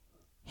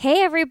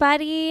Hey,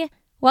 everybody.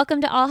 Welcome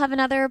to All Have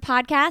Another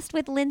podcast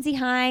with Lindsay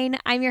Hein.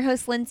 I'm your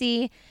host,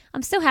 Lindsay.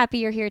 I'm so happy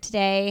you're here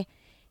today.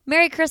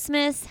 Merry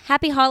Christmas.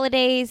 Happy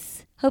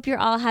holidays. Hope you're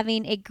all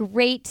having a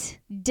great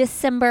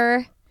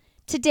December.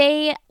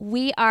 Today,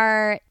 we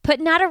are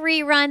putting out a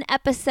rerun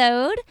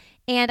episode,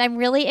 and I'm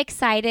really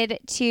excited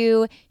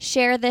to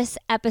share this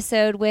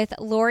episode with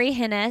Lori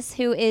Hennes,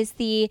 who is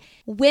the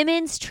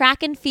women's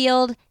track and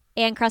field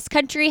and cross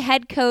country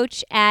head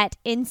coach at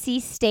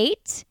NC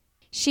State.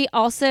 She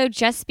also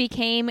just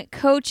became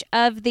Coach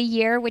of the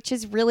Year, which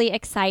is really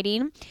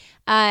exciting.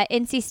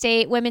 NC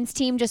State women's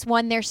team just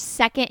won their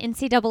second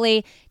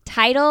NCAA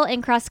title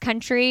in cross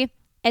country.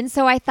 And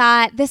so I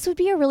thought this would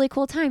be a really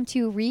cool time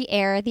to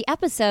re-air the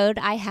episode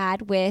I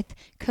had with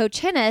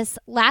Coach Hennes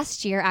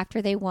last year after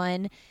they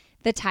won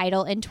the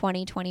title in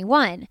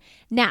 2021.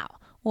 Now,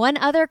 one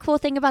other cool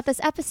thing about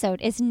this episode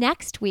is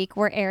next week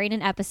we're airing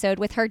an episode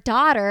with her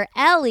daughter,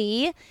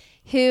 Ellie,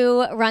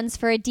 who runs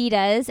for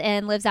Adidas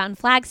and lives out in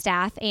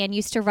Flagstaff and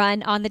used to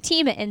run on the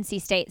team at NC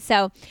State.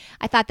 So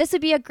I thought this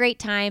would be a great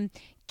time.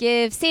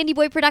 Give Sandy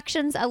Boy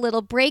Productions a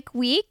little break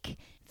week,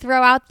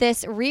 throw out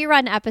this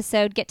rerun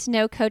episode, get to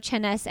know Coach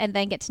Hennes, and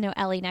then get to know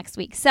Ellie next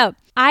week. So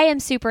I am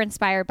super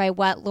inspired by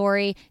what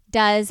Lori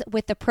does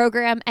with the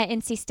program at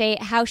NC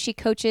State, how she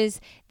coaches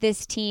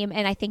this team,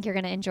 and I think you're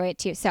going to enjoy it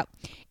too. So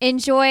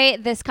enjoy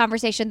this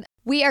conversation.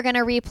 We are going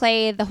to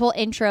replay the whole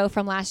intro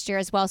from last year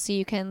as well, so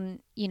you can,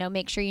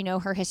 make sure you know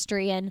her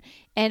history and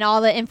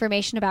all the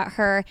information about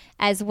her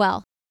as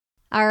well.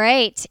 All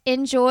right,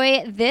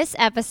 enjoy this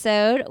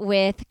episode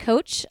with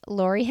Coach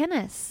Lori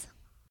Hennes.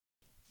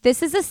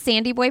 This is a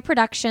Sandy Boy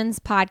Productions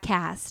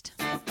podcast.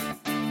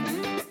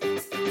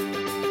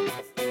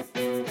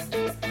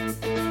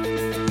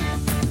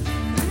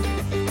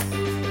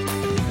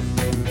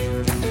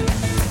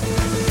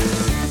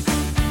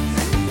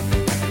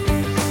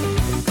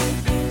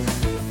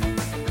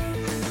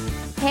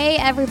 Hey,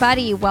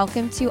 everybody.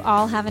 Welcome to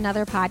All Have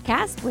Another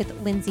podcast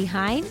with Lindsay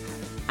Hein.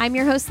 I'm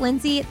your host,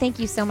 Lindsay. Thank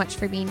you so much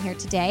for being here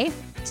today.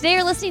 Today,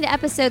 you're listening to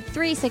episode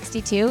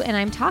 362, and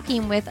I'm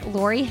talking with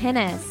Lori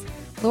Hennes.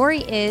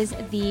 Lori is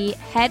the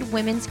head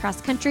women's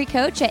cross-country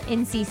coach at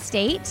NC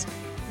State.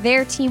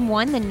 Their team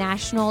won the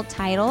national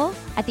title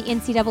at the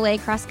NCAA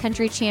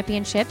cross-country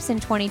championships in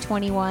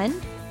 2021,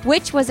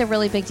 which was a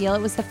really big deal.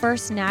 It was the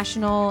first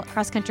national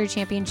cross-country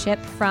championship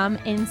from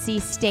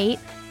NC State.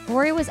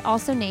 Lori was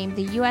also named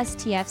the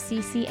USTF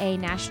CCA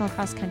National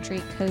Cross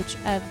Country Coach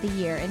of the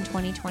Year in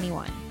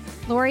 2021.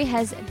 Lori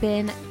has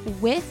been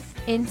with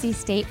NC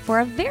State for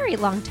a very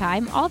long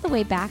time, all the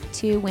way back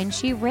to when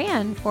she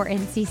ran for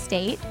NC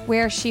State,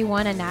 where she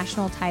won a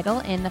national title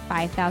in the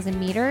 5,000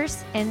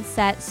 meters and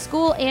set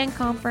school and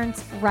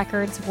conference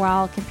records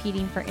while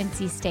competing for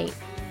NC State.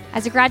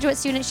 As a graduate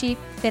student, she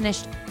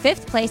finished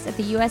 5th place at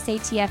the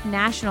USATF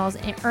Nationals,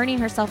 earning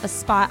herself a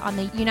spot on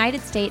the United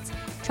States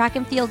track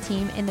and field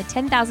team in the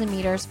 10,000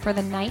 meters for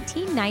the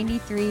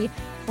 1993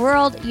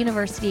 World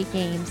University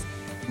Games.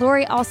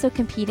 Lori also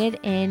competed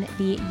in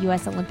the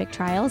U.S. Olympic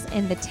trials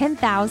in the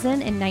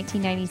 10,000 in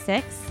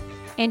 1996,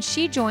 and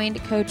she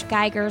joined Coach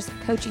Geiger's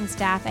coaching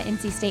staff at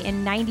NC State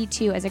in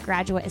 92 as a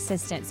graduate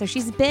assistant. So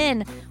she's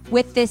been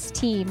with this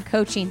team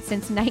coaching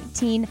since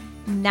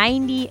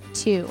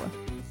 1992.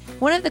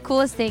 One of the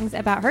coolest things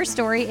about her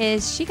story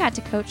is she got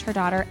to coach her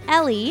daughter,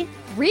 Ellie.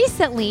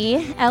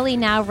 Recently, Ellie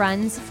now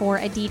runs for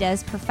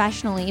Adidas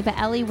professionally, but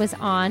Ellie was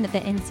on the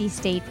NC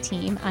State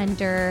team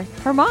under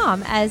her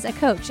mom as a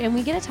coach, and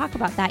we get to talk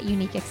about that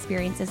unique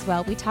experience as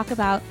well. We talk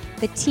about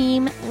the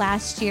team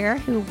last year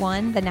who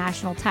won the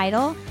national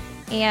title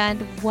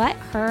and what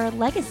her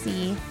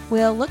legacy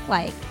will look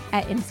like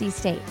at NC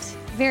State.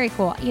 Very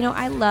cool.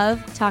 I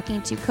love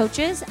talking to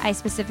coaches. I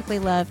specifically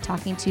love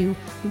talking to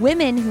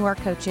women who are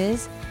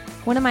coaches.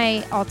 One of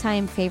my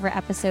all-time favorite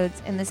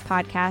episodes in this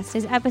podcast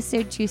is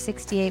episode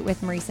 268 with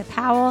Marisa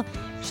Powell.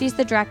 She's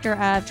the director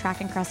of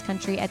track and cross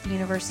country at the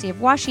University of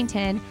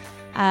Washington.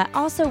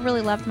 Also really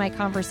loved my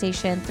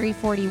conversation,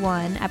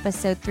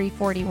 episode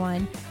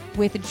 341,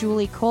 with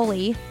Julie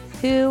Coley,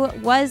 who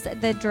was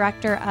the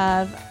director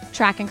of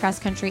track and cross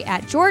country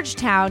at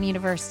Georgetown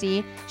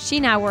University.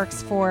 She now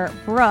works for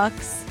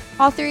Brooks.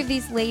 All three of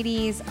these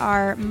ladies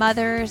are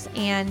mothers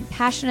and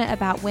passionate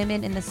about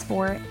women in the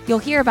sport. You'll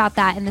hear about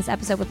that in this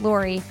episode with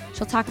Lori.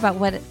 She'll talk about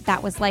what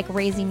that was like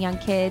raising young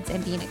kids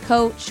and being a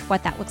coach,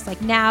 what that looks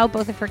like now.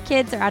 Both of her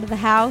kids are out of the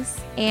house.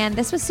 And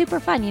this was super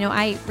fun.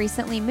 I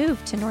recently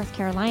moved to North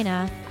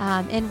Carolina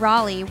in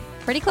Raleigh,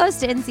 pretty close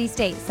to NC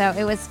State. So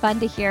it was fun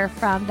to hear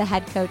from the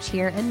head coach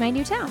here in my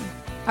new town.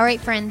 All right,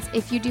 friends,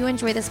 if you do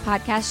enjoy this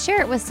podcast,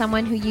 share it with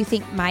someone who you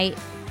think might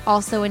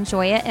also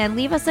enjoy it, and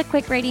leave us a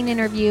quick rating and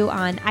review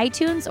on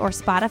iTunes or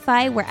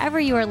Spotify, wherever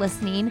you are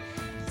listening,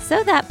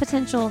 so that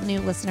potential new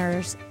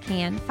listeners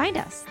can find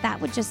us.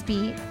 That would just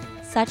be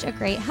such a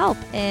great help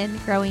in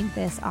growing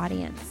this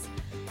audience.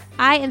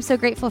 I am so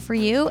grateful for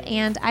you,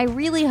 and I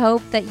really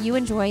hope that you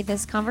enjoy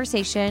this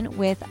conversation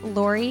with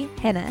Lori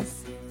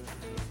Hennes.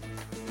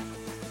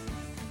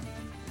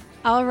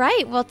 All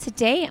right. Well,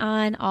 today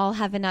on All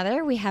Have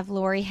Another, we have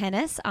Lori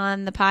Hennis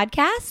on the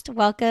podcast.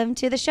 Welcome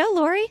to the show,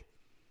 Lori.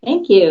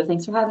 Thank you.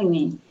 Thanks for having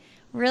me.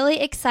 Really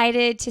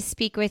excited to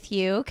speak with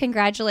you.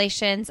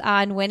 Congratulations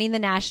on winning the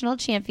national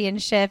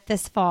championship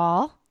this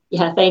fall.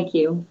 Yeah, thank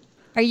you.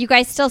 Are you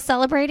guys still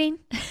celebrating?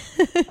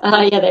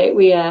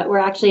 We're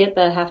actually at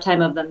the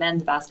halftime of the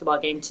men's basketball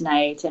game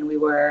tonight, and we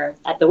were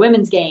at the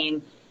women's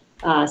game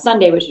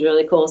Sunday, which is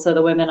really cool. So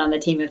the women on the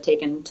team have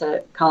taken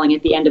to calling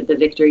it the end of the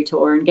victory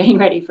tour and getting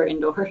ready for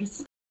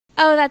indoors.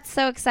 Oh, that's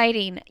so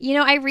exciting. You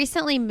know, I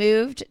recently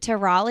moved to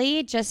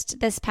Raleigh just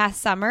this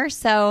past summer,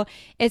 so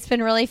it's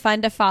been really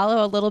fun to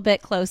follow a little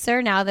bit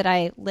closer now that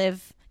I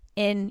live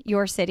in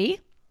your city.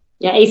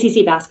 Yeah,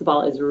 ACC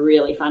basketball is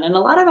really fun. And a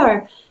lot of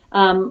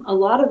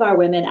our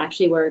women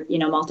actually were,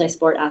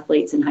 multi-sport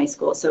athletes in high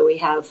school. So we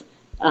have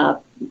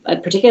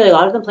particularly a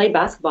lot of them played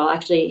basketball.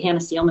 Actually,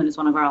 Hannah Steelman is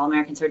one of our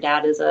All-Americans. Her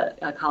dad is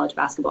a college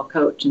basketball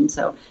coach. And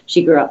so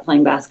she grew up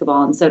playing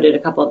basketball, and so did a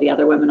couple of the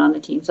other women on the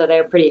team. So they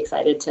were pretty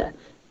excited to,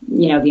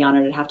 be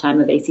honored at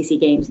halftime of ACC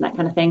games and that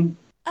kind of thing.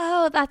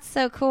 Oh, that's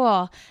so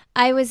cool.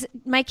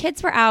 My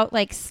kids were out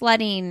like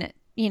sledding,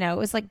 it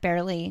was like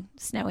barely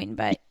snowing,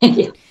 but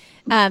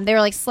Yeah. They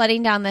were like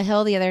sledding down the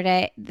hill the other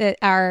day,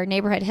 our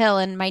neighborhood hill,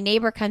 and my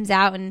neighbor comes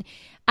out, and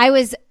I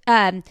was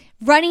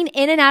running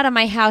in and out of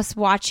my house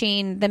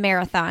watching the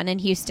marathon in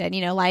Houston,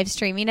 live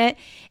streaming it.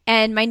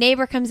 And my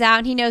neighbor comes out,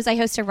 and he knows I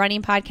host a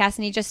running podcast,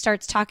 and he just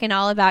starts talking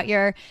all about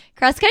your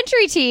cross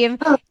country team.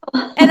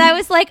 And I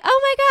was like,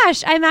 oh my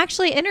gosh, I'm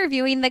actually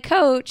interviewing the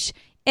coach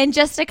in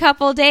just a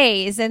couple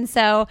days. And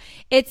so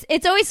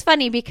it's always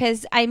funny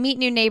because I meet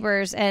new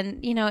neighbors, and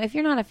if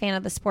you're not a fan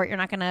of the sport, you're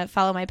not going to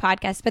follow my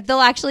podcast, but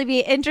they'll actually be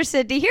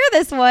interested to hear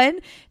this one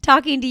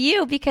talking to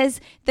you because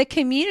the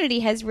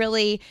community has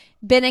really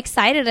been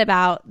excited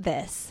about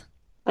this.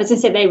 I was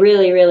going to say they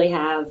really, really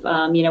have.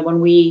 When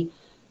we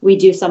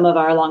do some of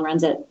our long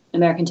runs at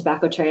American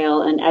Tobacco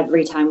Trail, and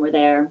every time we're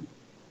there,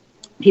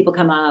 people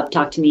come up,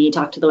 talk to me,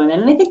 talk to the women.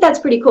 And I think that's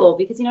pretty cool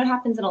because, it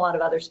happens in a lot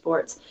of other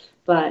sports,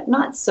 but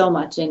not so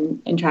much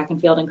in track and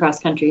field and cross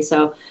country.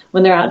 So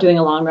when they're out doing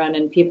a long run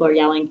and people are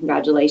yelling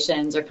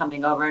congratulations or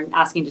coming over and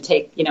asking to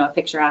take, a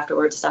picture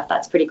afterwards, stuff,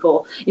 that's pretty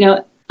cool. We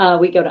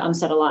go to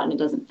Umstead a lot, and it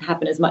doesn't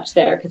happen as much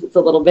there because it's a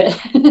little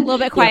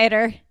bit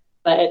quieter.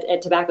 But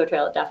at Tobacco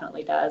Trail, it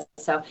definitely does.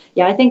 So,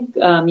 yeah, I think,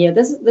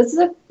 this is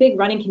a big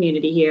running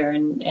community here.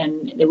 And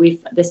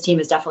this team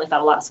has definitely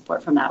felt a lot of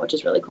support from that, which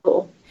is really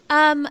cool.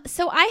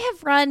 So I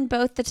have run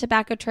both the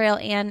Tobacco Trail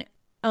and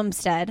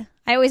Umstead.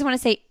 I always want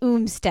to say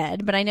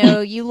Umstead, but I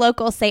know you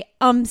locals say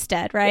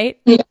Umstead, right?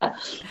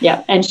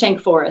 Yeah. And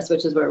Schenck Forest,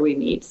 which is where we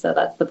meet. So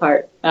that's the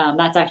part,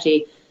 that's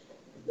actually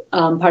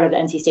part of the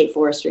NC State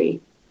Forestry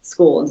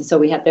School. And so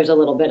there's a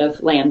little bit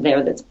of land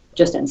there that's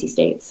just NC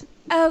State's.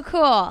 Oh,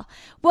 cool.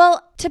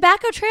 Well,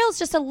 Tobacco Trail is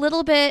just a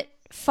little bit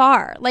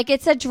far. Like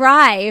it's a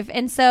drive.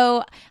 And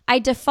so I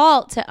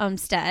default to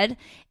Umstead.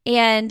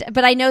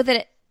 But I know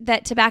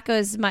that Tobacco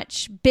is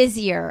much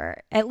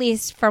busier, at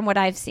least from what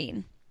I've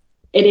seen.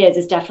 It is.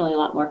 It's definitely a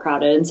lot more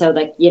crowded. And so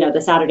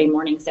the Saturday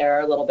mornings there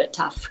are a little bit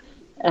tough.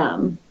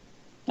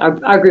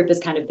 Our group is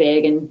kind of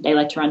big, and they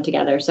like to run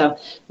together. So,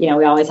 we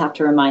always have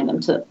to remind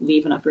them to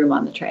leave enough room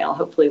on the trail.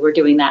 Hopefully we're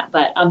doing that.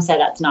 But Umstead,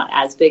 that's not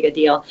as big a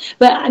deal.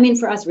 But I mean,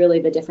 for us, really,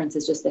 the difference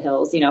is just the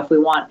hills. If we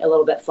want a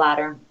little bit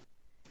flatter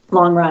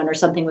long run or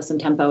something with some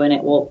tempo in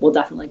it, we'll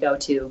definitely go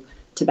to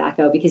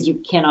Tobacco because you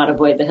cannot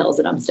avoid the hills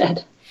at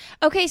Umstead.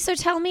 Okay, so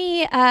tell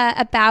me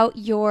about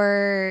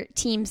your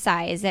team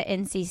size at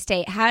NC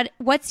State.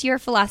 What's your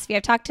philosophy?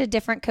 I've talked to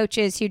different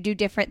coaches who do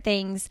different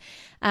things.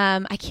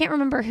 I can't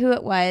remember who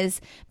it was,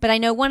 but I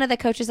know one of the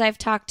coaches I've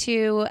talked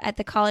to at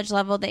the college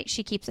level that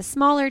she keeps a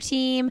smaller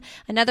team.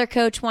 Another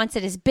coach wants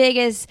it as big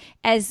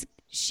as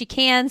she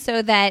can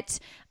so that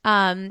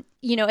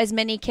as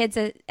many kids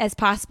as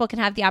possible can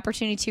have the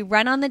opportunity to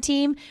run on the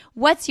team.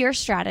 What's your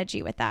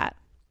strategy with that?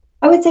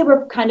 I would say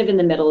we're kind of in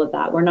the middle of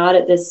that. We're not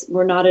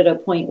at a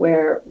point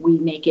where we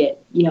make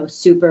it,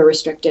 super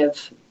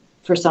restrictive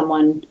for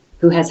someone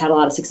who has had a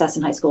lot of success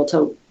in high school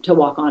to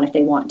walk on if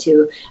they want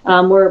to.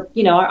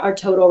 Our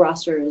total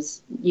roster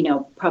is,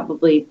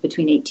 probably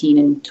between 18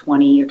 and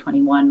 20 or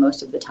 21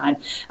 most of the time.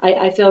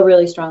 I feel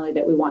really strongly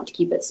that we want to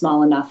keep it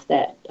small enough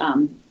that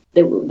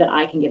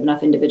I can give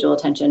enough individual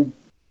attention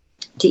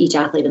to each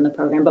athlete in the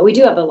program. But we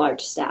do have a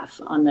large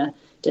staff on the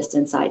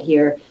distance side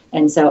here.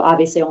 And so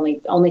obviously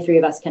only three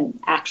of us can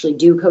actually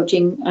do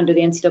coaching under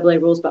the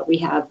NCAA rules, but we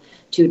have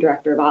two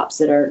director of ops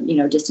that are,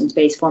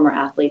 distance-based former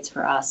athletes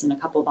for us and a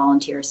couple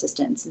volunteer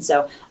assistants. And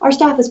so our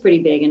staff is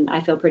pretty big, and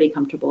I feel pretty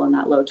comfortable in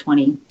that low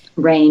 20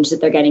 range that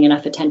they're getting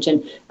enough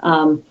attention.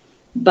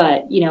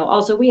 But,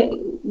 also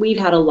we've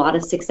had a lot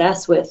of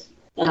success with,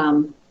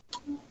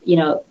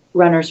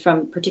 runners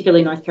from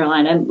particularly North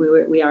Carolina.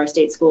 We are a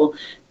state school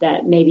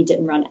that maybe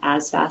didn't run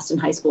as fast in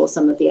high school as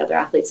some of the other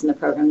athletes in the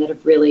program that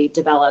have really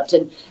developed.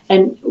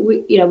 And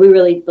we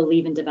really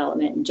believe in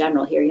development in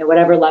general here.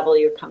 Whatever level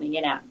you're coming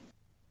in at,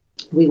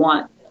 we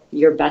want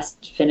your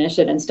best finish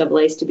at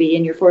NCAA is to be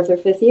in your 4th or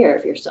 5th year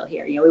if you're still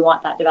here. We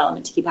want that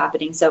development to keep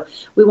happening. So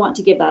we want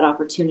to give that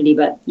opportunity,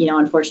 but,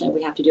 unfortunately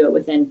we have to do it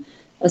within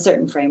a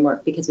certain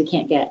framework because we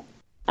can't get,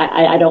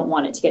 I don't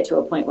want it to get to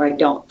a point where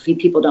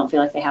people don't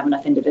feel like they have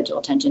enough individual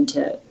attention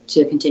to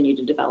continue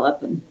to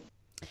develop and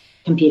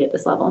compete at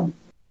this level.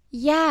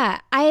 Yeah,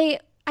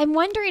 I'm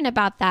wondering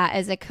about that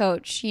as a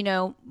coach,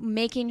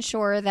 making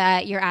sure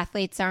that your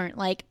athletes aren't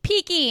like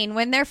peaking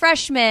when they're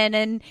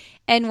freshmen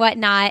and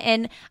whatnot.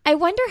 And I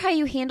wonder how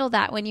you handle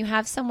that when you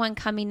have someone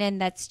coming in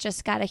that's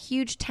just got a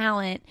huge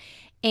talent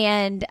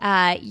and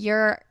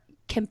you're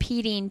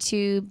competing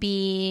to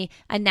be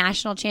a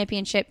national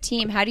championship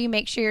team. How do you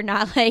make sure you're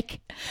not like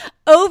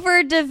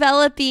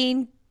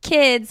overdeveloping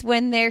kids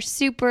when they're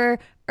super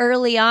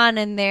early on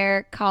in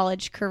their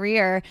college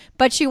career,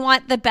 but you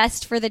want the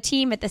best for the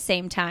team at the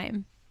same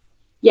time?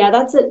 Yeah,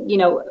 that's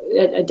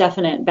a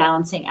definite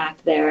balancing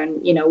act there.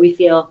 And, we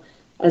feel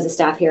as a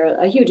staff here,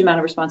 a huge amount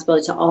of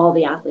responsibility to all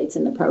the athletes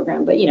in the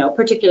program. But,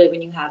 particularly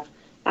when you have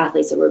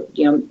athletes that were,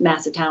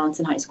 massive talents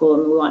in high school,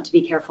 and we want to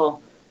be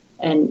careful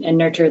and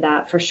nurture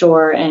that for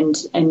sure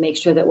and make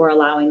sure that we're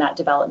allowing that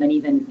development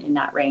even in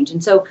that range.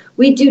 And so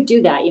we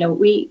do that.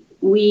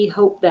 We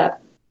hope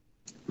that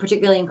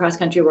particularly in cross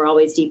country, we're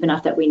always deep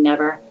enough that we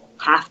never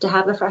have to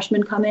have a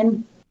freshman come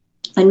in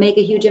and make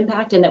a huge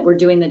impact, and that we're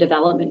doing the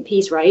development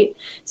piece right,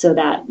 so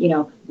that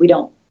we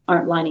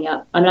aren't lining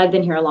up. I mean, I've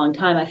been here a long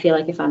time. I feel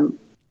like if I'm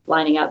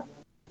lining up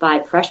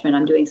 5 freshmen,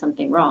 I'm doing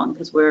something wrong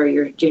because we're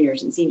your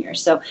juniors and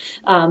seniors. So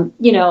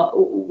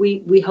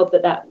we hope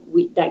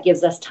that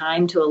gives us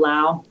time to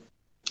allow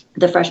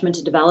the freshmen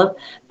to develop,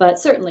 but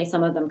certainly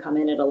some of them come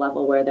in at a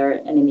level where they're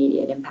an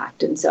immediate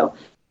impact, and so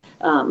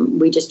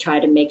we just try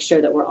to make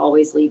sure that we're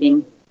always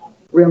leaving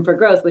room for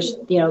growth, which,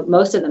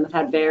 most of them have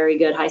had very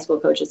good high school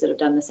coaches that have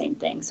done the same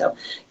thing. So,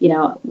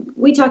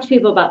 we talk to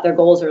people about their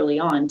goals early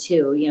on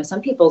too.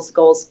 Some people's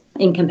goals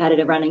in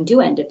competitive running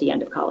do end at the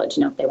end of college.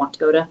 If they want to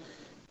go to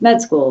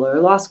med school or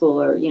law school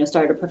or,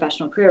 start a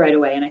professional career right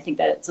away. And I think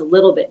that it's a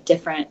little bit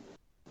different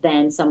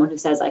than someone who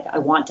says, like, I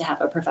want to have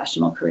a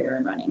professional career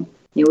in running.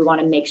 We want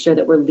to make sure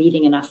that we're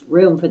leaving enough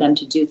room for them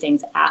to do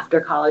things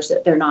after college,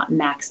 that they're not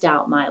maxed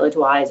out mileage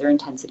wise or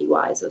intensity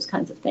wise, those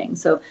kinds of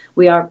things. So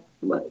we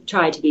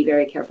try to be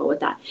very careful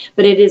with that.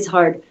 But it is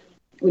hard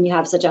when you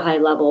have such a high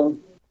level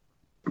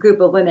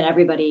group of women.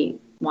 Everybody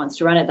wants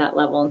to run at that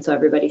level. And so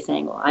everybody's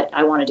saying, well,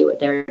 I want to do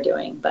what they're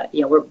doing. But,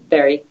 we're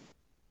very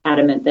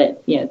adamant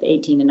that, the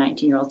 18 and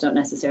 19-year-olds don't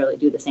necessarily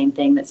do the same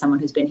thing that someone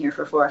who's been here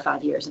for 4 or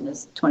 5 years and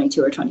is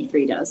 22 or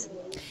 23 does.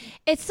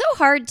 It's so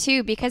hard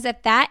too, because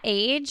at that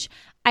age,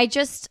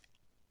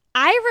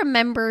 I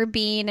remember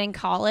being in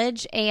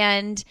college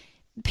and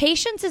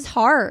patience is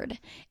hard.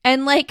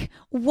 And like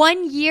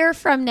 1 year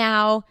from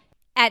now,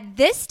 at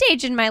this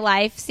stage in my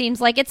life,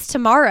 seems like it's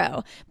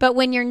tomorrow. But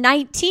when you're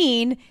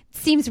 19, it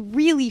seems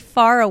really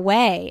far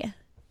away.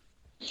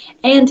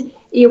 And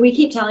we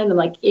keep telling them,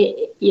 like,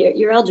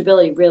 your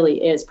eligibility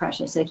really is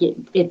precious. Like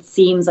it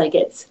seems like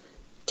it's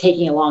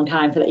taking a long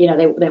time for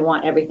that. They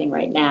want everything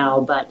right now,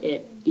 but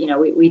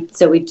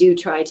we do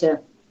try to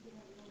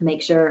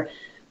make sure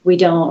we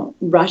don't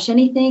rush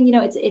anything.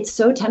 It's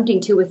so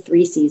tempting too with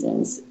 3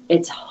 seasons.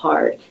 It's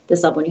hard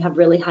this level when you have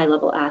really high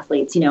level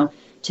athletes,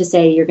 to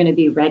say you're going to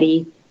be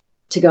ready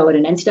to go at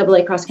an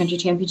NCAA cross country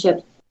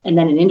championship and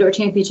then an indoor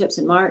championships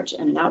in March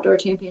and an outdoor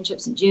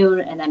championships in June.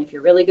 And then if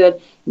you're really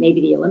good,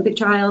 maybe the Olympic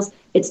trials.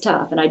 It's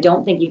tough. And I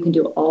don't think you can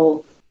do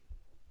all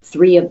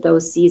 3 of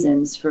those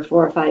seasons for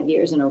 4 or 5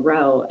 years in a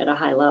row at a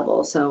high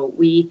level. So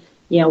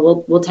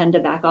we'll tend to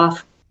back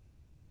off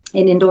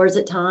in indoors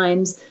at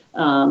times,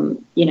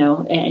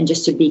 and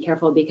just to be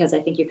careful, because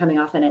I think you're coming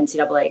off an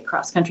NCAA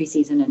cross country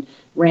season and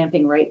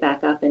ramping right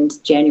back up in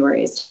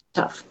January is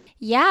tough.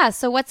 Yeah.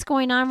 So what's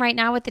going on right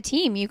now with the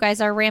team? You guys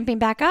are ramping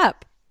back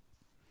up.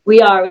 We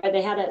are.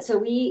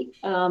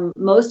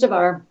 Most of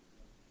our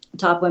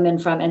top women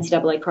from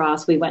NCAA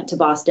cross, we went to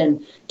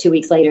Boston 2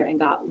 weeks later and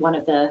got one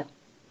of the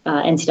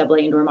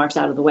NCAA indoor marks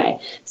out of the way.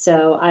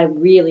 So I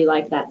really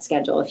like that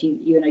schedule. If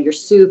you're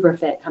super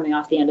fit coming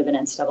off the end of an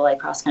NCAA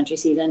cross country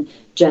season,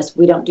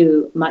 we don't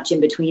do much in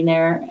between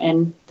there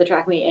and the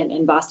track meet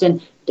in Boston.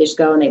 They just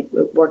go, and they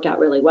worked out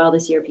really well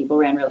this year. People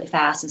ran really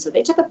fast. And so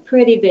they took a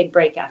pretty big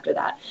break after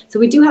that. So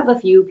we do have a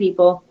few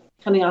people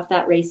coming off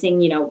that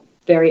racing,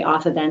 very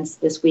off events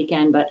this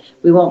weekend, but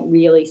we won't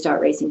really start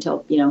racing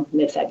till,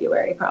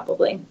 mid-February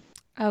probably.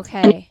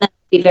 Okay. And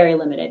be very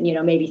limited,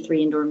 maybe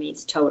 3 indoor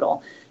meets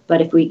total.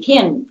 But if we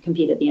can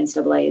compete at the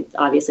NCAA,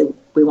 obviously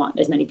we want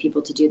as many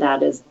people to do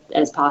that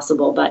as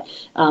possible. But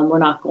we're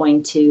not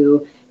going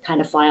to kind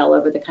of fly all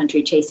over the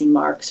country chasing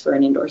marks for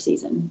an indoor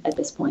season at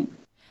this point.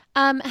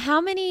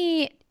 How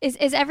many is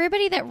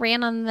everybody that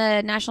ran on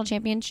the national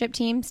championship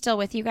team still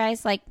with you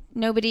guys? Like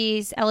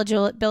nobody's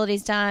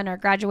eligibility's done or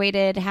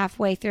graduated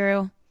halfway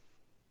through?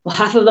 Well,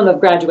 half of them have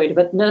graduated,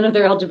 but none of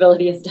their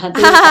eligibility is done.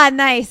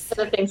 Nice.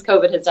 Other things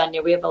COVID has done.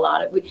 We have a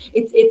lot of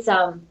it's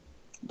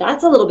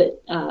that's a little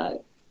bit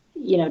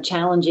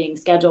challenging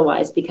schedule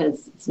wise,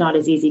 because it's not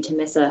as easy to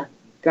miss a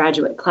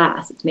graduate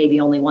class. It's maybe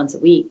only once a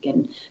week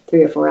and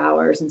 3 or 4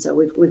 hours. And so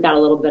we've got a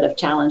little bit of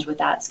challenge with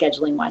that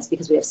scheduling wise,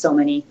 because we have so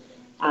many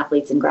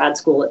athletes in grad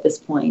school at this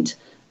point,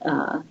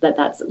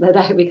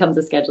 that becomes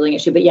a scheduling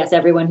issue. But yes,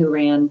 everyone who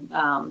ran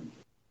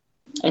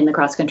in the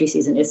cross country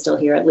season is still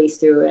here, at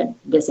least through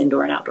this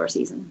indoor and outdoor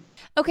season.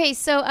 Okay.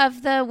 So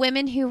of the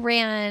women who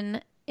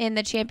ran in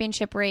the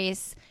championship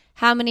race,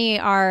 how many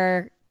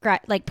are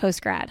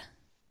post-grad?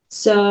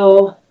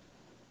 So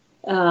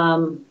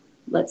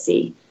let's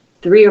see,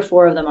 3 or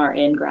 4 of them are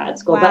in grad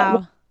school. Wow.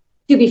 But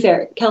to be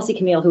fair, Kelsey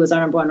Camille, who was our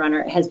number one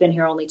runner, has been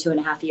here only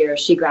 2.5 years.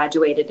 She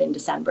graduated in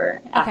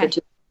December after 2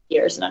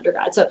 years in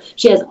undergrad. So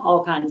she has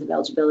all kinds of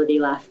eligibility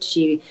left.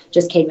 She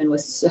just came in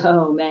with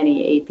so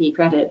many AP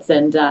credits,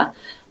 and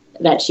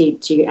that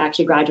she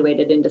actually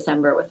graduated in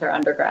December with her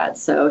undergrad.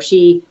 So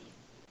she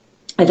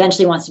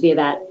eventually wants to be a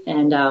vet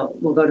and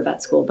will go to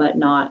vet school, but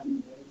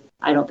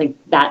I don't think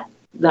that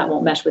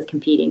won't mesh with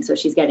competing. So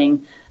she's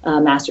getting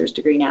a master's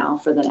degree now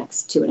for the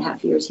next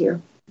 2.5 years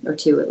here, or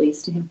 2 at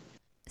least.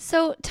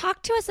 So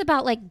talk to us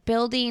about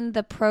building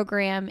the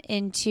program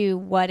into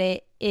what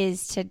it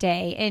is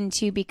today,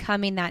 into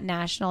becoming that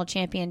national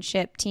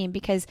championship team,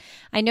 because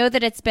I know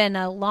that it's been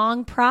a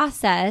long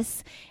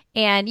process.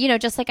 And,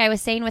 just like I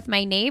was saying with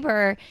my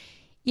neighbor,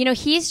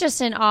 he's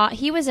just in awe.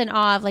 He was in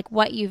awe of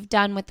what you've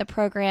done with the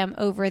program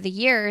over the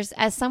years,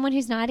 as someone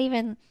who's not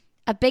even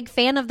a big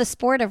fan of the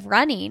sport of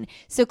running.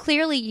 So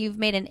clearly you've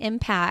made an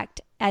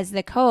impact as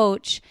the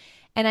coach.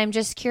 And I'm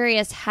just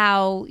curious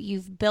how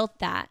you've built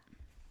that.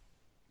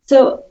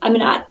 So, I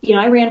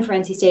ran for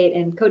NC State,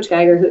 and Coach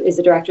Geiger, who is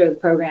the director of the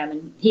program,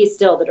 and he's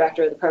still the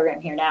director of the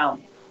program here now.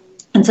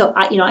 And so,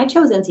 I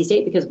chose NC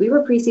State because we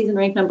were preseason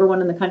ranked number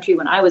 1 in the country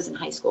when I was in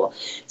high school.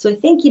 So I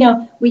think,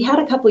 we had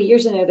a couple of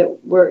years in there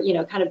that were,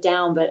 kind of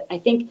down, but I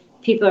think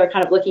people are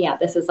kind of looking at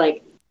this as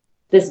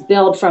this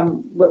build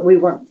from what we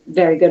weren't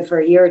very good for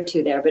a year or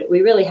 2 there, but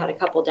we really had a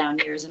couple down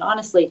years. And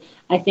honestly,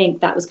 I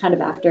think that was kind of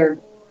after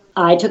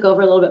I took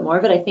over a little bit more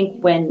of it. I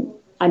think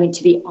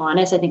to be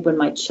honest, I think when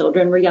my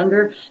children were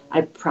younger,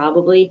 I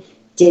probably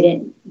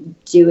didn't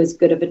do as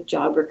good of a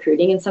job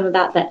recruiting in some of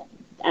that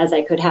as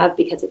I could have,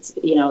 because it's,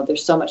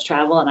 there's so much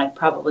travel, and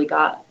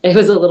it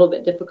was a little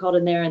bit difficult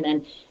in there. And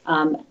then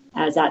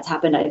as that's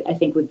happened, I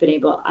think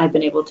I've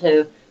been able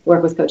to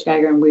work with Coach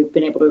Geiger, and we've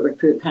been able to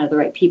recruit kind of the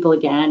right people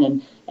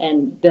again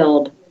and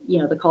build,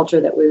 the culture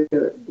that we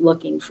were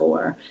looking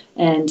for.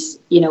 And,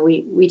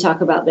 we talk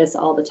about this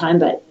all the time,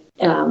 but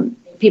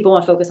people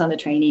want to focus on the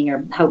training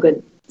or how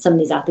good some of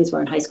these athletes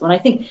were in high school. And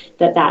I think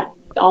that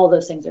all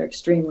those things are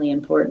extremely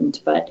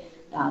important, but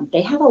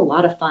they have a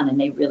lot of fun, and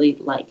they really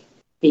like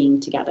being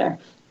together.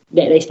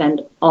 They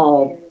spend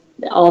all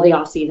the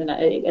off season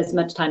as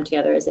much time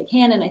together as they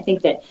can. And I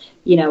think that,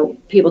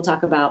 people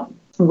talk about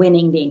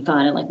winning being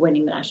fun, and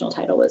winning the national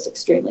title was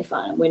extremely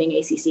fun, and winning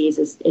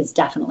ACCs is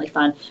definitely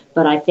fun.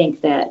 But I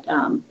think that,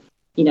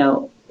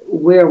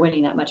 we're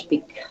winning that much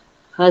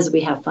because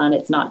we have fun.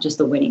 It's not just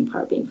the winning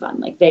part being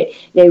fun.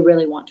 They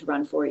really want to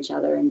run for each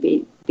other and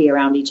be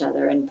around each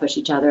other and push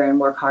each other and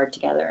work hard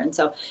together. And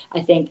so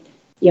I think,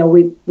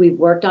 we've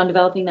worked on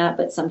developing that,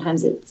 but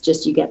sometimes it's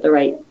just you get the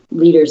right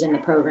leaders in the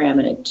program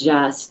and it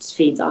just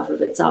feeds off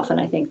of itself.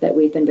 And I think that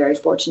we've been very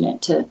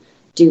fortunate to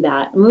do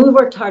that. We've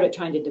worked hard at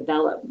trying to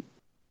develop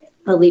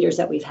the leaders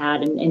that we've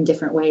had in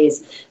different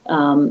ways.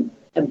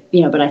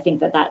 But I think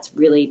that's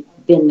really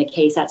been the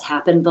case. That's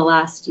happened the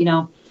last,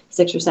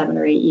 6 or 7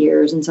 or 8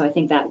 years. And so I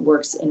think that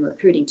works in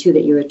recruiting too,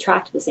 that you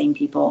attract the same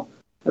people,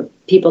 or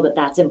people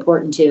that's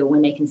important to,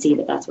 when they can see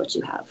that that's what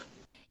you have.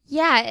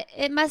 Yeah,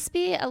 it must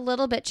be a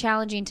little bit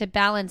challenging to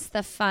balance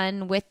the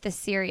fun with the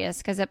serious,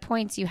 because at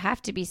points you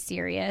have to be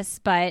serious.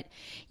 But,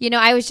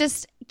 I was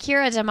just,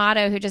 Kira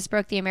D'Amato, who just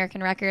broke the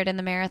American record in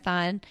the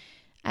marathon,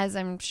 as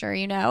I'm sure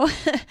you know,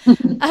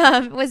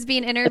 was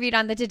being interviewed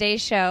on the Today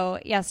Show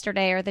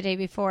yesterday or the day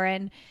before.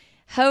 And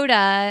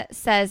Hoda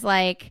says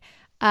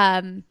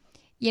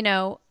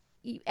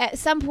at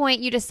some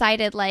point you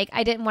decided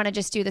I didn't want to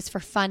just do this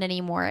for fun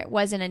anymore. It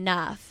wasn't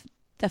enough,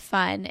 the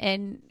fun.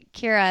 And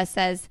Kira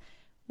says,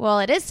 well,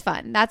 it is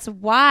fun. That's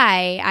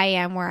why I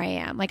am where I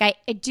am. I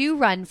do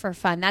run for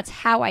fun. That's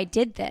how I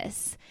did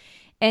this.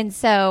 And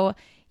so,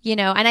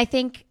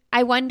 and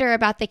I wonder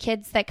about the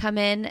kids that come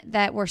in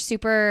that were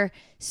super,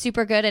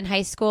 super good in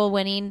high school,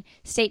 winning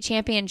state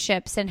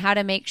championships, and how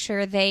to make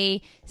sure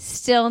they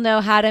still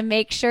know how to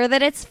make sure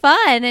that it's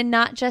fun and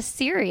not just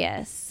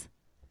serious.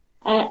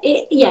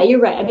 Yeah, you're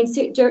right.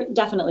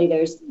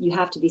 Definitely you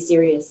have to be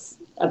serious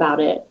about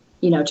it,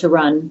 to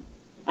run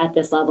at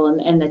this level,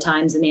 and the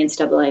times in the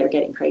NCAA are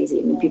getting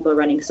crazy. People are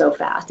running so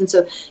fast. And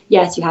so,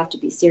 yes, you have to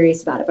be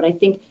serious about it. But I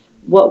think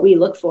what we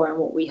look for and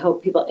what we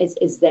hope people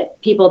is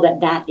that people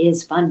that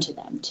is fun to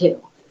them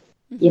too.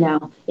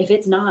 Mm-hmm. If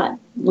it's not,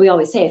 we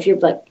always say, if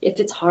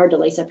it's hard to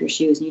lace up your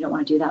shoes and you don't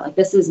want to do that,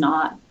 this is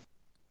not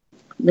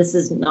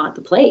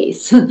the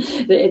place.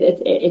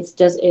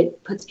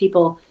 It puts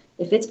people,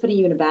 if it's putting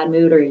you in a bad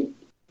mood, or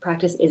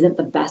practice isn't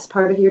the best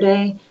part of your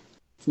day,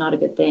 it's not a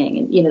good thing.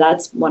 And,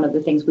 that's one of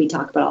the things we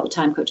talk about all the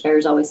time. Coach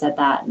Geiger's always said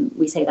that, and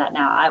we say that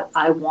now.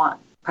 I want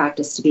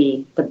practice to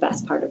be the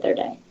best part of their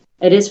day.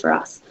 It is for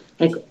us.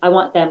 Like, I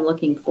want them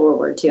looking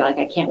forward to, like,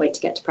 I can't wait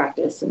to get to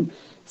practice and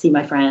see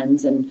my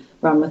friends and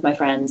run with my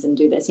friends and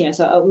do this,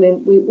 so I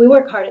mean, we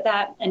work hard at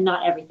that, and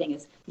not everything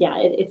is,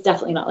 it's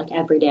definitely not like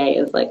every day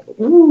is like,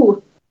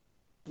 ooh,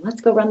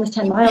 let's go run this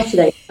 10 miles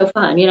today. It's so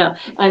fun,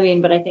 I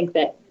mean, but I think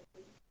that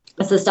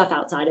it's the stuff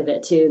outside of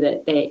it too,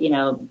 that they,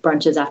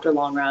 brunches after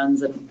long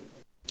runs and,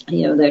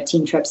 their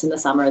team trips in the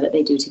summer that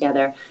they do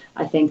together.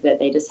 I think that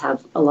they just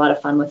have a lot of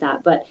fun with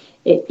that. But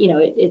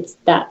it's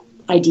that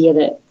idea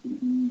that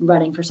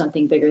running for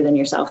something bigger than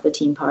yourself, the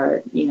team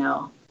part,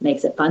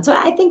 makes it fun. So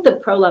I think the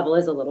pro level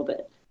is a little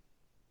bit,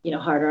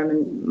 harder. I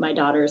mean, my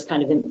daughter is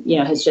kind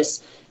of, has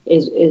just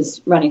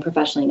is running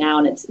professionally now,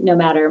 and it's no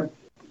matter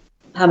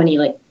how many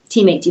like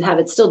teammates you have,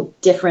 it's still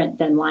different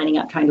than lining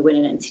up trying to win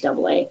an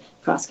NCAA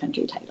cross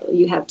country title.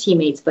 You have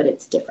teammates, but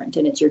it's different,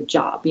 and it's your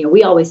job.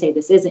 We always say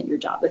this isn't your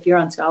job. If you're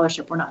on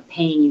scholarship, we're not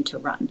paying you to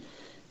run.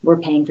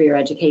 We're paying for your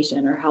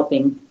education or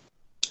helping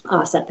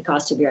offset the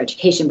cost of your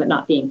education, but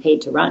not being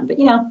paid to run. But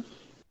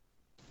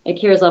at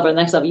Kira's level, the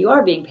next level, you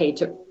are being paid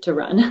to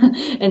run.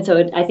 And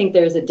so I think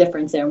there's a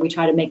difference there. And we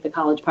try to make the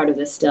college part of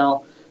this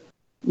still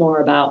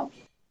more about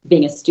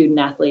being a student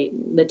athlete,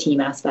 the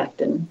team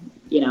aspect, and,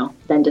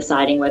 then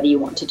deciding whether you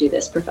want to do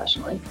this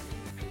professionally.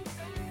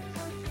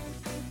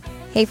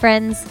 Hey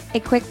friends,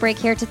 a quick break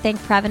here to thank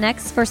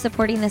Previnex for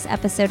supporting this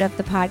episode of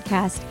the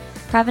podcast.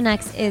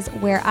 Previnex is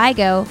where I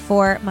go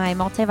for my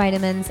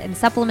multivitamins and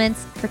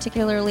supplements,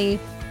 particularly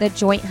the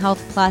Joint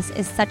Health Plus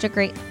is such a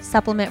great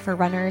supplement for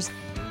runners.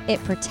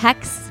 It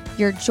protects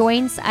your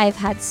joints. I've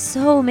had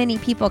so many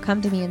people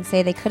come to me and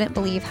say they couldn't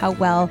believe how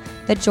well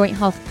the Joint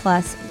Health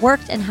Plus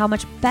worked and how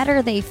much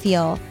better they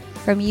feel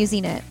from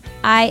using it.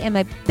 I am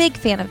a big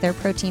fan of their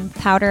protein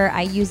powder.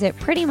 I use it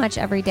pretty much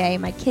every day.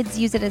 My kids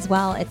use it as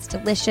well. It's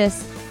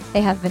delicious. They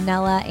have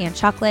vanilla and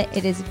chocolate.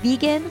 It is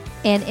vegan,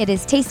 and it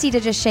is tasty to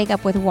just shake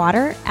up with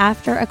water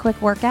after a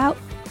quick workout,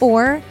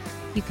 or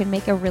you can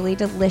make a really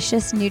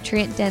delicious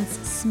nutrient-dense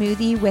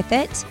smoothie with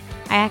it.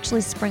 I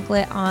actually sprinkle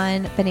it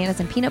on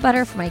bananas and peanut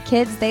butter for my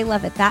kids. They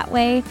love it that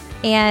way.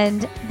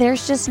 And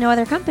there's just no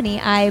other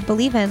company I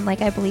believe in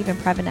like I believe in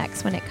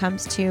Previnex when it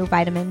comes to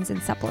vitamins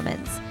and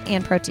supplements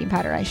and protein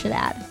powder, I should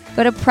add.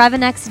 Go to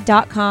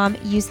Previnex.com,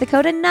 use the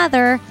code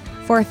ANOTHER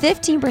for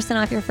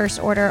 15% off your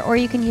first order, or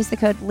you can use the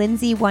code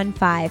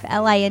Lindsey15,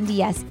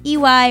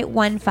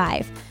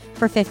 Lindsey15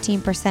 for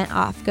 15%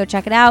 off. Go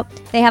check it out.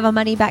 They have a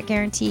money-back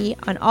guarantee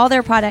on all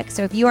their products,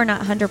 so if you are not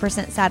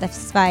 100%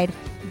 satisfied,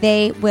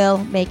 they will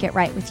make it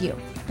right with you.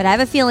 But I have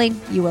a feeling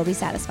you will be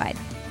satisfied.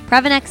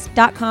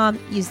 Previnex.com,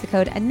 use the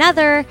code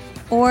ANOTHER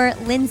or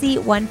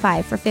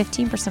Lindsey15 for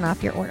 15%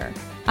 off your order.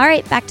 All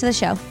right, back to the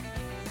show.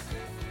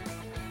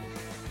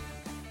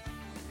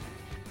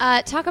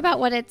 Talk about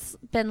what it's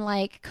been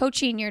like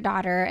coaching your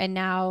daughter and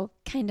now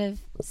kind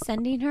of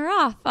sending her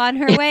off on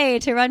her way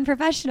to run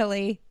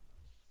professionally.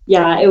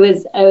 Yeah, it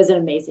was an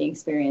amazing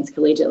experience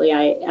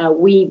collegiately.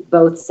 We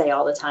both say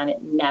all the time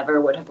it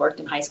never would have worked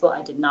in high school.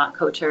 I did not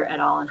coach her at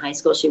all in high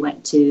school. She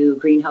went to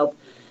Green Hope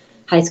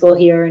High School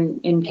here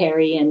in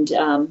Perry, and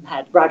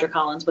had Roger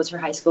Collins was her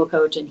high school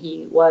coach, and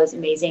he was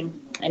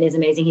amazing and is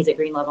amazing. He's at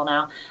green level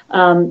now.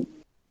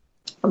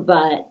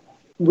 But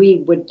we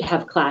would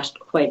have clashed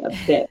quite a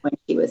bit when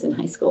she was in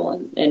high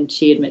school, and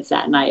she admits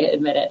that, and I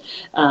admit it.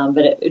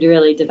 But it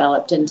really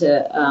developed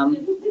into,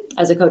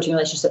 as a coaching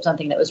relationship,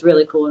 something that was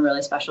really cool and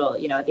really special,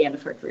 at the end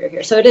of her career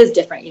here. So it is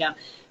different,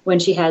 when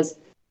she's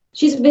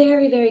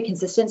very, very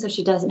consistent. So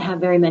she doesn't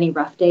have very many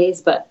rough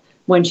days, but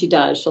when she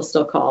does, she'll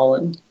still call,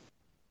 and,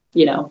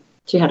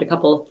 she had a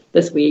couple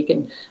this week,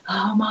 and,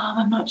 oh, Mom,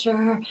 I'm not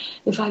sure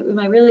am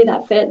I really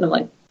that fit? And I'm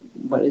like,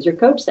 what does your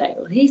coach say?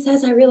 Well, he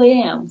says I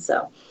really am.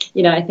 So,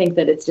 I think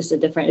that it's just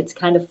it's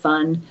kind of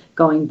fun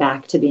going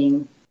back to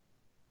being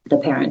the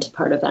parent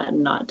part of that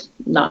and not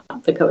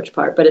the coach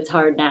part. But it's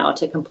hard now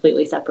to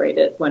completely separate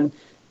it when,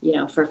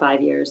 for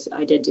 5 years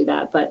I did do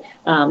that. But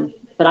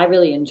I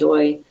really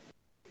enjoy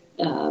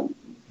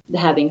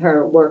having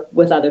her work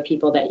with other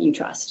people that you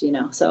trust,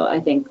 So I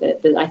think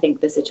that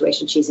the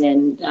situation she's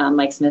in,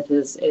 Mike Smith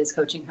is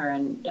coaching her,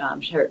 and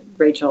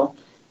Rachel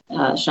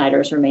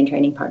Schneider is her main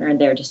training partner, and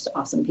they're just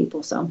awesome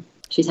people. So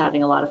she's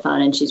having a lot of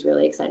fun, and she's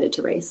really excited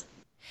to race.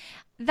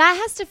 That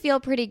has to feel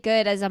pretty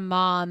good as a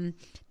mom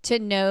to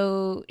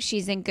know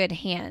she's in good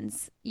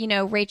hands.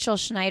 Rachel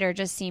Schneider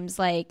just seems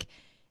like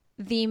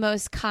the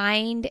most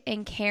kind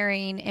and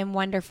caring and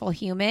wonderful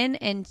human,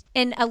 and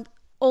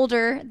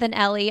older than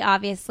Ellie,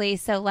 obviously.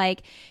 So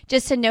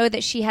just to know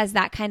that she has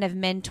that kind of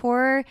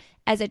mentor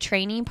as a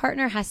training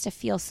partner has to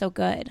feel so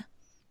good.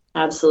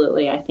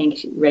 Absolutely. I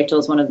think Rachel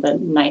is one of the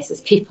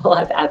nicest people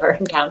I've ever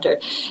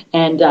encountered.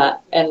 And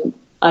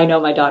I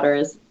know my daughter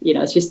is,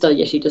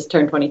 she just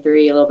turned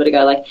 23 a little bit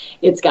ago.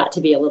 It's got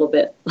to be a little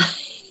bit,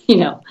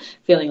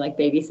 feeling like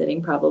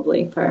babysitting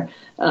probably for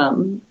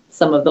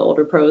some of the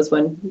older pros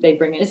when they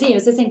bring in.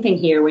 It's the same thing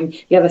here when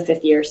you have a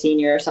fifth year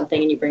senior or something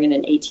and you bring in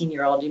an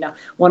 18-year-old.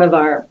 One of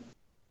our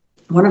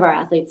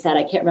athletes said,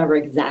 I can't remember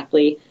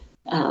exactly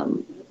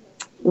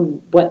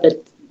what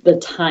the the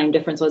time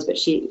difference was, but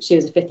she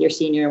was a 5th year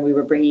senior, and we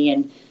were bringing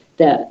in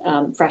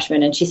the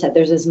freshmen, and she said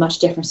there's as much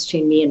difference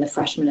between me and the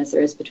freshmen as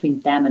there is between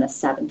them and a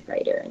 7th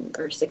grader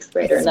or 6th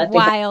grader. It's and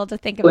wild to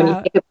think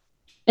about.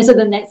 And so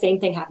then that same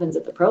thing happens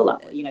at the pro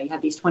level. You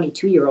have these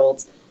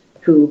 22-year-olds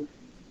who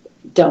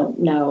don't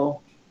know,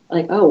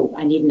 like, oh,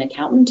 I need an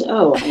accountant.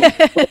 Oh,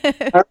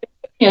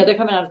 they're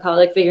coming out of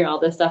college, like, figuring all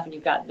this stuff, and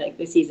you've got like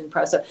the seasoned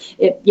pro. So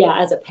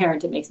as a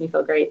parent, it makes me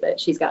feel great that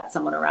she's got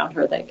someone around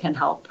her that can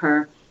help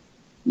her.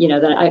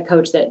 That a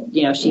coach that,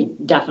 she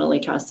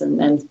definitely trusts,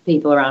 and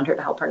people around her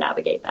to help her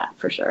navigate that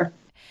for sure.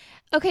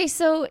 Okay.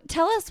 So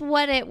tell us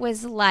what it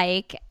was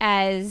like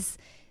as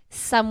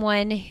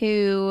someone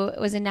who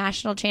was a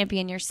national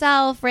champion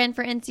yourself, ran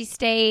for NC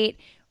State,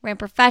 ran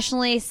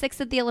professionally, 6th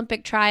at the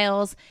Olympic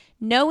trials,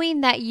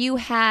 knowing that you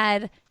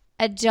had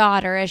a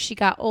daughter as she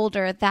got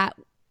older that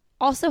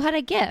also had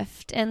a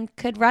gift and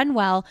could run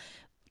well.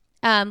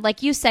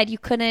 Like you said, you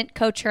couldn't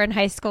coach her in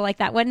high school, like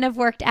that wouldn't have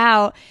worked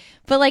out.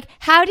 But like,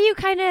 how do you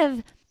kind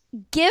of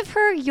give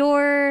her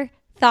your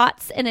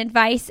thoughts and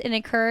advice and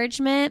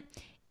encouragement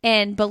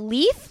and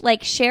belief,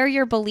 like share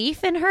your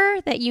belief in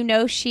her that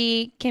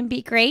she can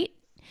be great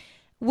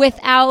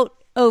without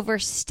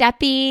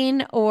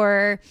overstepping,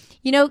 or,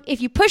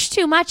 if you push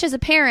too much as a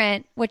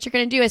parent, what you're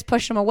going to do is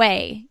push them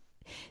away.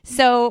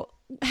 So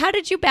how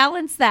did you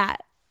balance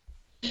that?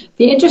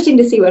 Be interesting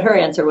to see what her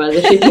answer was.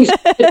 If she thinks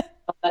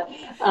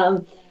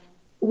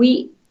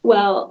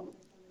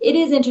it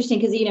is interesting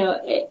because,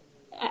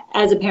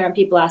 as a parent,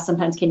 people ask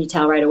sometimes, can you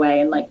tell right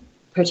away? And like,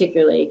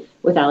 particularly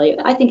with Ellie,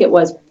 I think it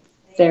was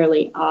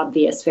fairly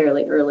obvious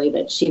fairly early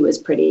that she was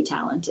pretty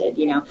talented.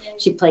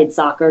 She played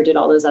soccer, did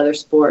all those other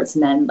sports,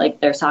 and then like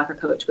their soccer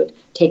coach would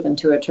take them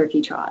to a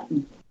turkey trot,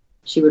 and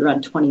she would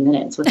run 20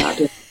 minutes without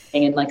doing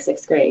anything in like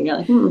 6th grade. And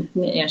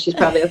you're like, she's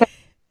probably okay.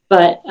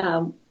 But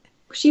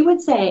she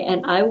would say,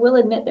 and I will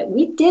admit that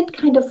we did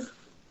kind of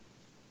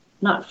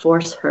not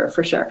force her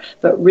for sure,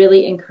 but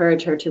really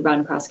encourage her to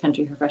run cross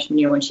country her freshman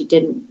year when she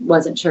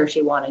wasn't sure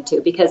she wanted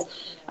to, because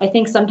I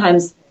think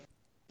sometimes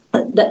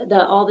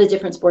all the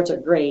different sports are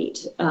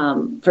great,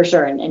 for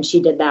sure. And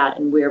she did that,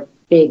 and we're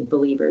big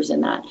believers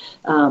in that.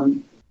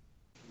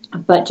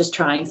 But just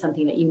trying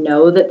something that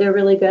that they're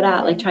really good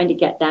at, like trying to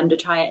get them to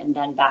try it and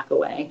then back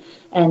away.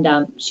 And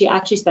she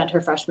actually spent her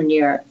freshman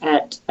year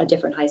at a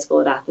different high school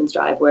at Athens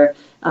Drive, where,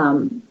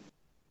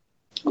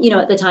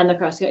 at the time the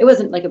cross country, it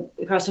wasn't like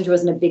cross country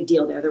wasn't a big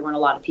deal there. There weren't a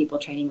lot of people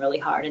training really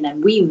hard. And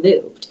then we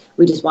moved.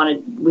 We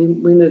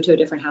moved to a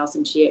different house,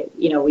 and she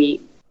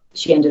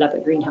ended up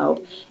at Green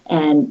Hope.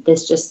 And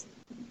this just,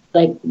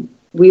 like,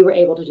 we were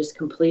able to just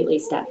completely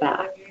step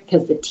back,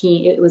 because the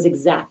team, it was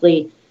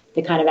exactly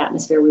the kind of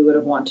atmosphere we would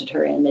have wanted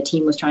her in. The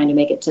team was trying to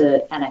make it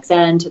to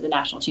NXN, to the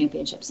national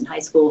championships in high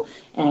school.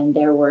 And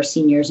there were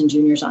seniors and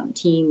juniors on the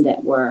team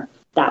that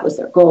was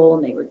their goal.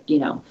 And they were,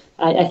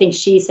 I think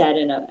she said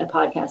in a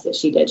podcast that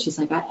she did, she's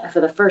like,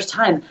 for the first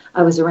time,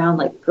 I was around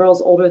like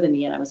girls older than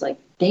me, and I was like,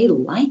 they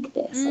like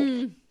this.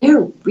 Like,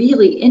 they're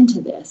really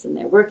into this, and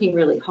they're working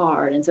really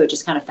hard. And so it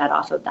just kind of fed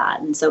off of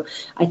that. And so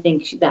I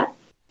think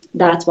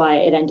that's why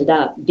it ended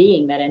up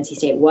being that NC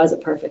State was a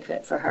perfect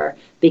fit for her,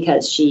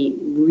 because she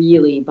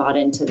really bought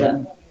into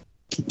the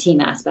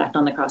team aspect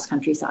on the cross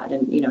country side,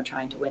 and,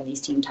 trying to win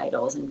these team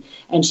titles.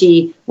 And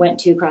she went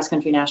to cross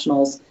country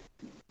nationals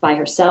by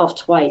herself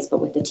twice, but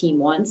with the team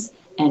once.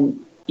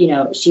 And,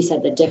 she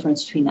said the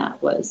difference between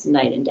that was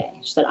night and day.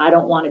 She said, I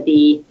don't want to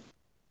be,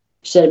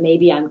 she said,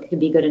 maybe I could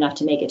be good enough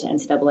to make it to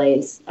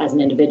NCAAs as an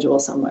individual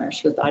somewhere.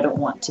 She goes, but I don't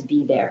want to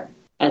be there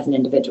as an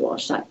individual.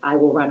 She said, I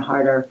will run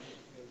harder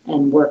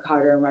and work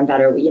harder and run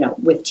better,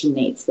 with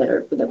teammates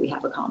that we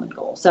have a common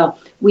goal. So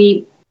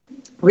we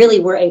really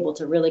were able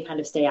to really kind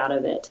of stay out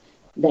of it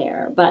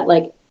there. But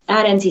like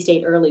at NC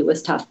State early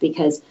was tough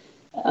because,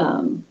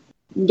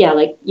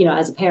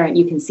 as a parent,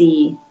 you can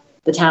see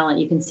the talent,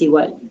 you can see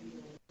what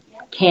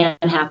can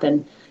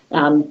happen.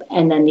 And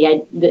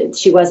then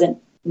she wasn't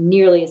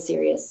nearly as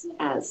serious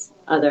as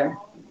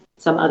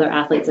some other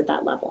athletes at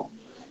that level.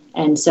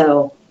 And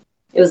so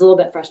it was a little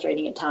bit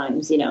frustrating at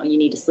times. You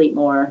need to sleep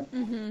more.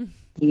 Mm-hmm.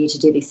 You need to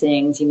do these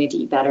things. You need to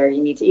eat better.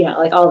 You need to,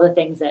 like all the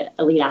things that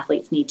elite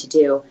athletes need to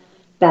do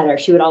better.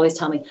 She would always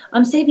tell me,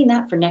 I'm saving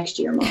that for next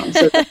year, Mom.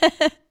 So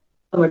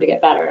somewhere to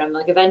get better. And I'm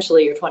like,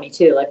 eventually you're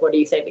 22. Like, what are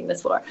you saving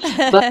this for?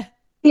 But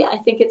yeah, I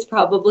think it's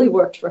probably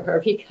worked for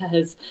her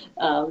because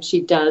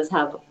she does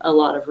have a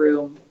lot of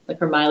room. Like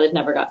her mileage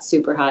never got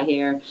super high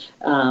here.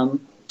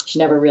 She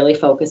never really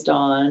focused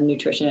on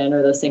nutrition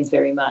or those things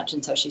very much.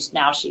 And so she's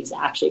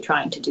actually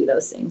trying to do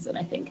those things. And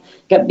I think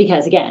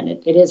because again,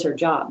 it is her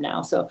job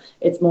now. So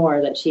it's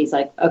more that she's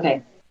like,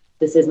 okay,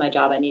 this is my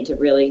job. I need to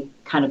really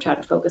kind of try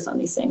to focus on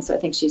these things. So I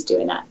think she's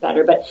doing that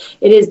better, but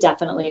it is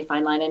definitely a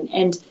fine line.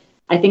 And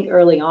I think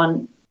early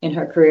on in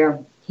her career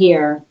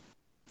here,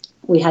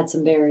 we had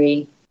some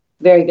very,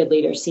 very good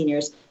leaders,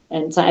 seniors.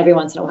 And so every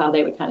once in a while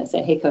they would kind of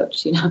say, hey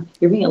coach,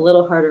 you're being a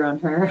little harder on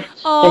her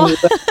than you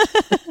would.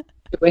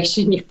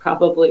 Situation you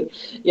probably,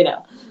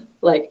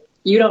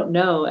 you don't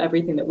know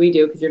everything that we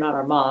do because you're not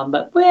our mom,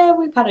 but well,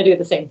 we kind of do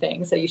the same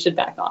thing. So you should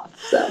back off.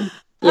 So,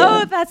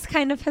 yeah. Oh, that's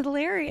kind of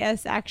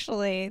hilarious,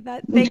 actually,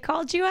 that they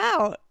called you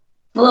out.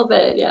 A little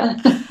bit. Yeah.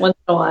 Once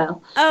in a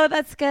while. Oh,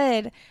 that's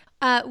good.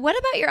 What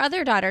about your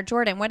other daughter,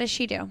 Jordan? What does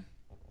she do?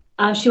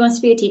 She wants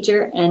to be a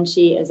teacher, and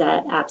she is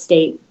at App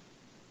State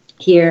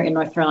here in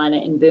North Carolina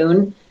in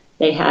Boone.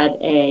 They had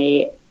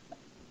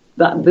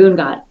Boone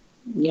got,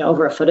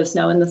 over a foot of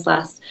snow in this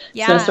last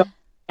snowstorm.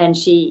 And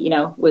she,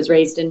 was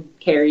raised in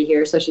Cary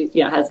here. So she,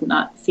 has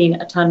not seen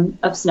a ton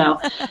of snow.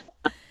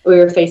 We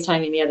were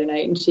FaceTiming the other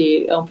night, and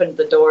she opened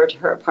the door to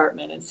her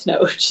apartment and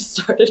snow just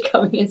started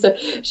coming in. So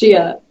she,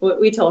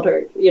 we told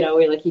her,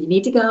 we're like, you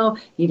need to go,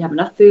 you need to have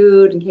enough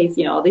food in case,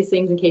 all these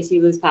things in case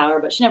you lose power,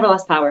 but she never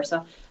lost power.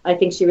 So I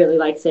think she really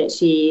likes it.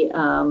 She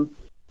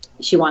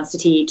wants to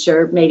teach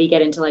or maybe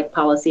get into like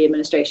policy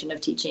administration of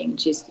teaching.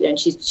 She's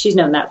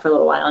known that for a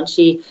little while. And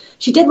she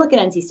did look at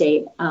NC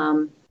State,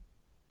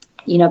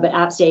 but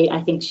App State,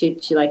 I think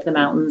she liked the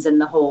mountains and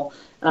the whole,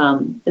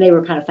 they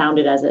were kind of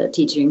founded as a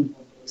teaching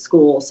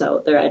school. So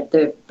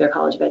their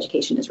College of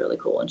Education is really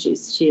cool. And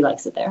she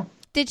likes it there.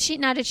 Did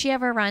she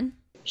ever run?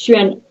 She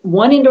ran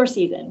one indoor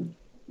season.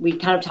 We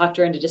kind of talked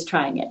her into just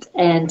trying it.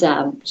 And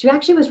she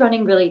actually was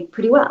running really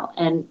pretty well.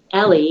 And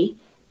Ellie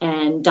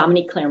and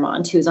Dominique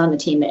Claremont, who's on the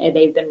team,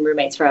 they've been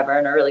roommates forever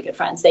and are really good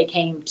friends. They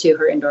came to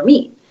her indoor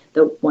meet,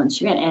 the ones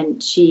she ran,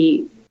 and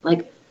she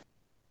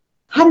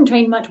hadn't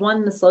trained much,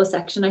 won the slow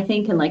section, I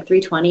think, in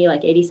 3:20,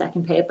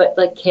 82nd pace,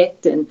 but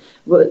kicked and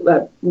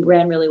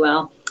ran really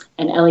well.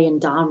 And Ellie and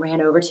Dom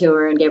ran over to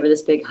her and gave her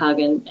this big hug.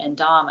 And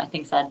Dom, I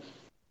think, said,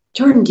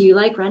 "Jordan, do you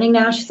like running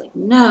now?" She's like,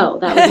 "No,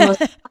 that was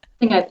the most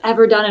thing I've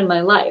ever done in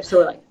my life." So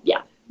we're like,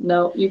 "Yeah,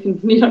 no, you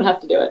don't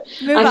have to do it."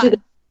 Actually,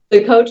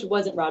 the coach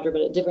wasn't Roger,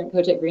 but a different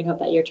coach at Green Hope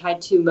that year tried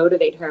to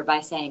motivate her by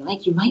saying,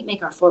 you might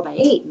make our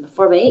 4x8, and the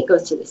 4x8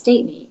 goes to the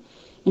state meet.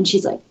 And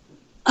she's like,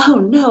 "Oh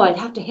no, I'd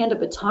have to hand a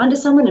baton to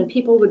someone and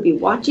people would be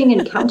watching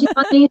and counting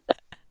on me."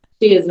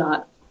 She is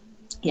not.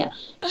 Yeah,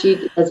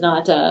 she does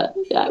not.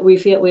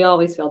 We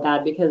always feel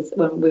bad because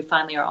when we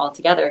finally are all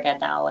together again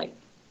now,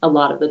 a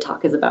lot of the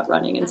talk is about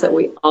running. And so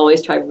we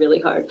always try really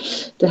hard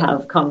to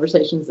have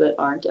conversations that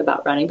aren't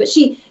about running. But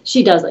she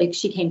does,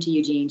 she came to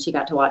Eugene. She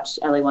got to watch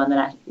Ellie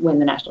win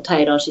the national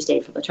title. She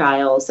stayed for the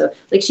trials. So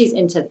she's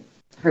into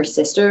her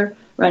sister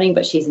running,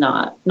 but she's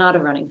not a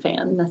running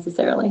fan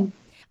necessarily.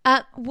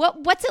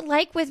 What's it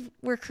like with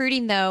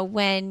recruiting though,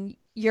 when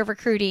you're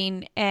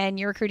recruiting and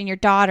you're recruiting your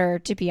daughter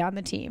to be on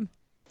the team?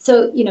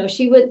 So,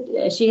 she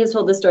has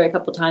told this story a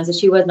couple of times that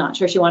she was not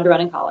sure she wanted to run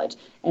in college.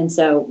 And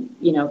so,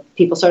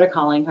 people started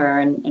calling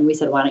her and we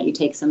said, "Why don't you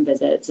take some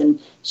visits?" And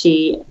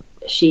she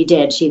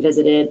did. She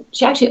visited.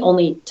 She actually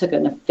only took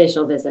an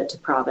official visit to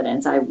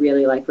Providence. I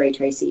really like Ray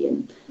Tracy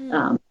and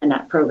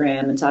that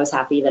program. And so I was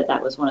happy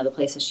that was one of the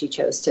places she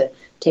chose to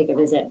take a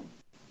visit.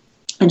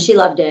 And she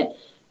loved it.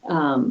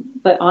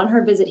 But on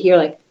her visit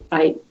here,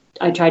 I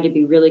tried to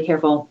be really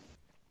careful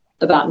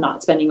about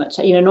not spending much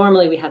time.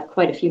 Normally we have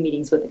quite a few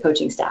meetings with the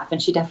coaching staff,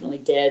 and she definitely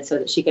did, so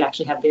that she could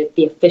actually have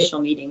the official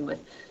meeting with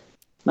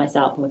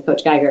myself and with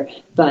Coach Geiger.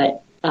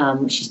 But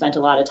she spent a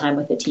lot of time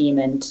with the team,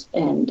 and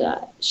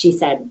she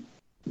said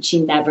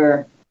she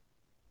never,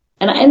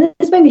 and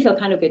this made me feel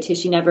kind of good too,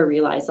 she never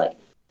realized,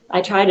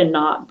 I try to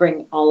not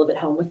bring all of it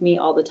home with me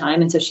all the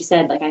time. And so she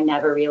said, I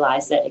never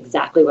realized that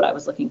exactly what I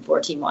was looking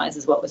for team-wise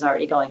is what was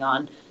already going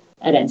on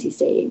at NC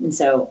State. And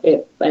so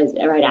it was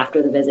right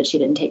after the visit, she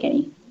didn't take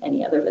any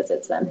other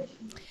visits then.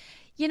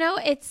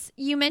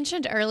 You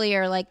mentioned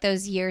earlier,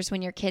 those years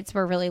when your kids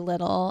were really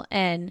little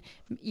and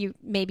you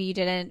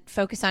didn't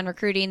focus on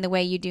recruiting the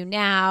way you do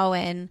now.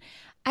 And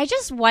I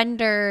just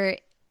wonder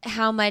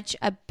how much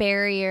a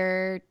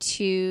barrier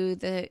to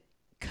the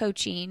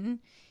coaching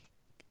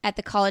at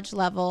the college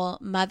level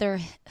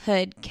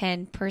motherhood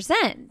can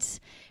present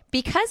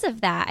because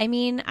of that. I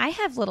mean, I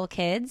have little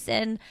kids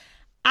and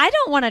I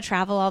don't want to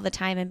travel all the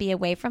time and be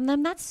away from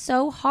them. That's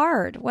so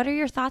hard. What are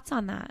your thoughts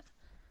on that?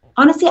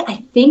 Honestly, I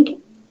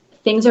think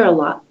things are a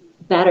lot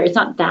better. It's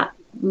not that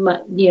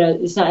much,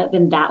 it's not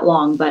been that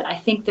long, but I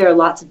think there are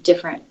lots of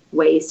different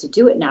ways to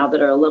do it now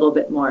that are a little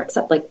bit more,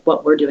 except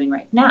what we're doing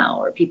right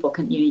now, or people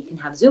can, you can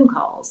have Zoom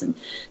calls. And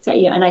so,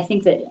 and I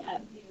think that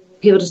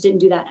people just didn't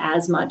do that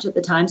as much at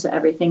the time. So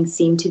everything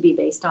seemed to be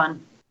based on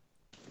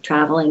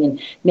traveling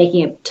and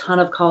making a ton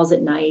of calls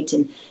at night.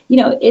 And,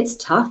 it's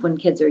tough when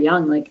kids are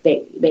young,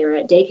 they are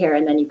at daycare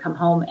and then you come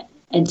home,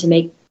 and to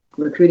make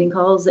recruiting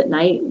calls at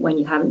night when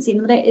you haven't seen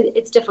them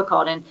it's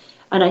difficult. And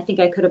I think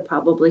I could have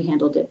probably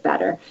handled it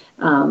better,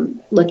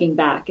 looking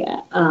back,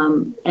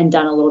 and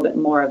done a little bit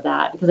more of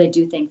that, because I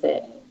do think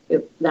that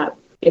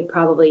it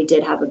probably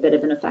did have a bit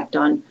of an effect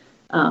on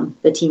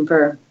the team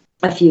for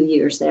a few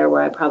years there,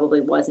 where I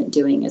probably wasn't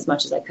doing as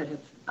much as I could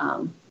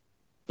have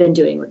been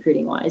doing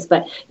recruiting wise.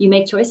 But you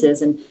make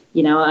choices, and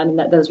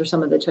those were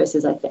some of the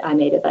choices I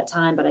made at that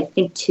time. But I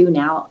think too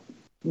now,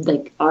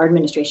 our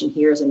administration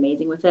here is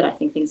amazing with it. I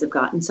think things have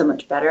gotten so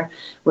much better,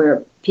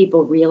 where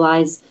people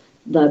realize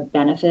the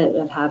benefit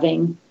of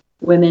having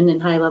women in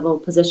high level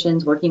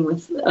positions working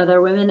with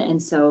other women.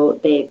 And so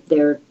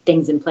there are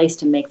things in place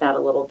to make that a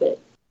little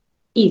bit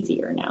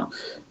easier now,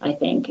 I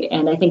think.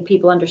 And I think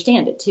people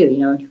understand it too. You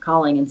know, if you're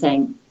calling and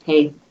saying,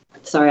 hey,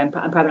 sorry, I'm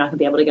probably not going to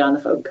be able to get on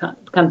the phone,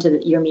 come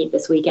to your meet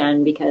this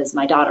weekend because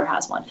my daughter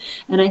has one.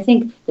 And I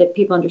think that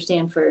people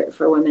understand for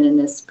women in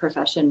this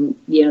profession,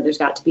 you know, there's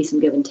got to be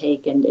some give and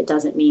take. And it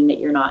doesn't mean that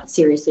you're not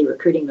seriously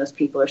recruiting those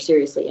people or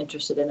seriously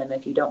interested in them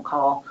if you don't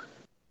call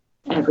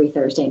every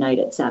Thursday night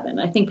at 7.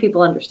 I think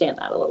people understand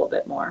that a little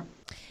bit more.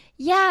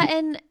 Yeah.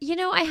 And, you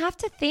know, I have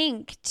to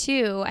think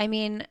too. I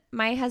mean,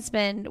 my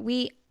husband,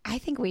 I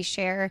think we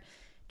share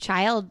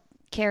child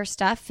care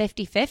stuff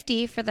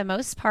 50-50 for the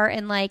most part.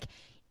 And like,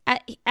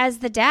 as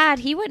the dad,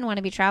 he wouldn't want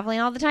to be traveling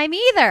all the time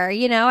either.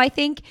 You know, I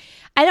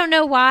don't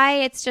know why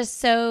it's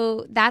just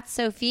that's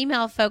so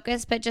female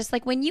focused, but just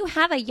like when you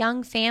have a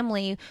young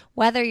family,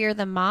 whether you're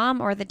the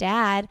mom or the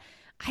dad,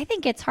 I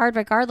think it's hard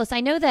regardless. I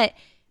know that,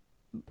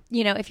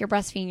 you know, if you're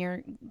breastfeeding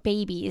your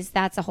babies,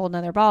 that's a whole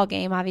nother ball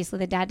game. Obviously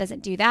the dad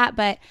doesn't do that,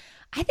 but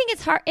I think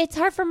it's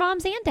hard for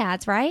moms and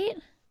dads, right?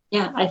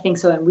 Yeah, I think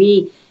so. And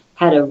we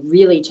had a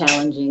really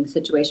challenging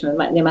situation with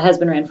my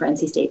husband ran for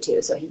NC State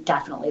too. So he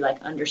definitely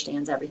like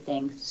understands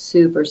everything,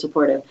 super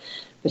supportive.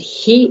 But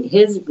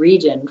his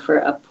region for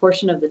a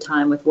portion of the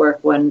time with work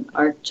when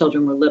our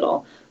children were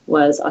little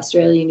was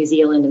Australia, New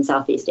Zealand, and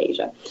Southeast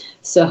Asia.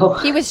 So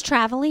he was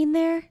traveling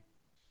there?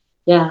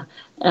 Yeah.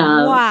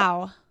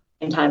 Wow.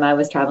 Same time I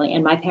was traveling.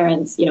 And my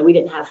parents, you know, we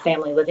didn't have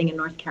family living in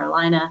North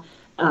Carolina.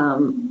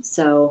 Sometimes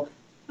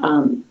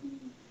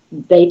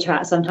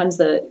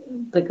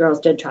the girls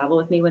did travel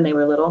with me when they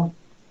were little.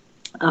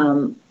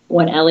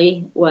 When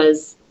Ellie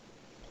was,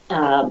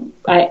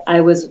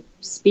 I was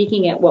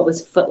speaking at what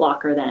was Foot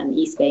Locker then,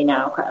 East Bay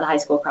now, the high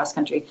school cross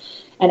country.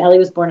 And Ellie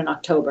was born in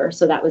October.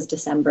 So that was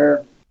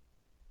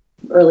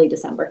early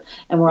December.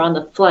 And we're on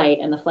the flight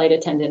and the flight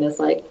attendant is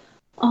like,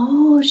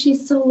 oh,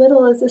 she's so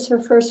little. Is this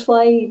her first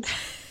flight?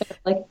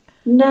 Like,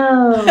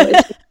 no.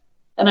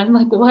 And I'm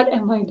like, what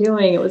am I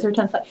doing? It was her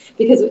 10th flight.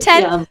 Because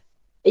 10th?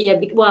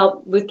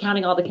 Well, with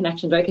counting all the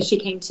connections, right? Because she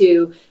came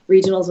to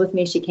regionals with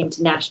me. She came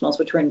to nationals,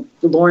 which were in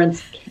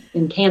Lawrence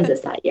in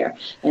Kansas that year.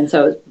 And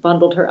so it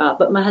bundled her up.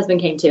 But my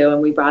husband came too,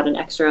 and we brought an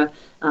extra.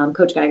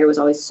 Coach Geiger was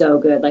always so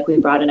good. Like we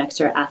brought an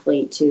extra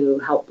athlete to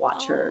help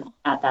watch her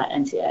at that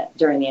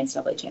during the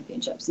NCAA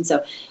championships. And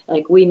so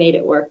like we made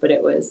it work, but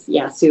it was,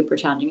 super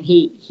challenging.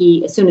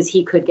 He as soon as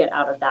he could get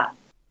out of that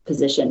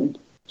position,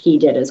 he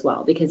did as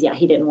well, because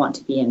he didn't want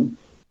to be in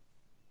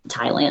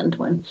Thailand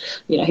when,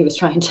 he was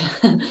trying to,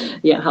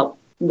 help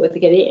with the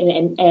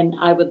kid. And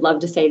I would love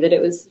to say that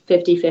it was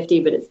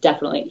 50-50, but it's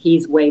definitely,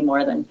 he's way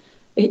more than,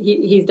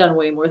 he's done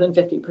way more than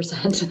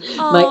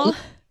 50%.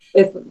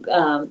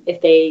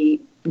 If they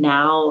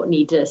now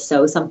need to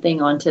sew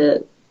something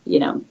onto,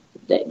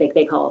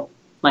 they call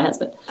my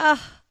husband.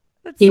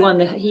 He won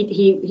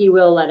he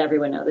will let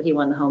everyone know that he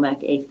won the home ec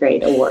 8th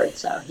grade award.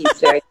 So he's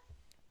very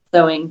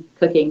sewing,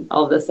 cooking,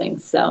 all those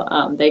things.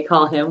 So they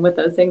call him with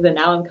those things. And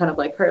now I'm kind of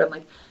like hurt. I'm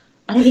like,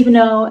 I didn't even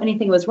know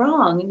anything was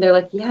wrong. And they're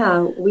like, yeah,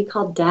 we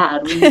called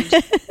Dad. It's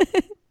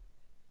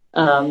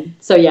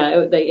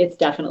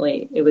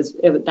definitely,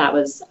 that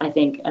was, I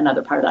think,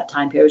 another part of that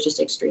time period. It was just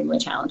extremely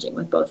challenging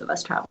with both of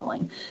us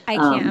traveling. I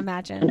can't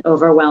imagine. And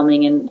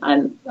overwhelming.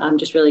 And I'm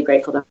just really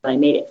grateful that I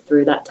made it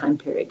through that time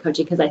period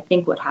coaching, because I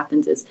think what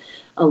happens is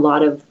a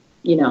lot of,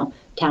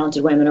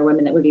 talented women or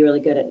women that would be really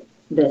good at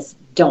this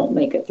don't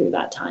make it through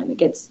that time. It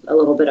gets a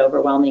little bit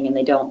overwhelming and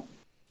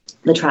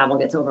the travel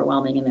gets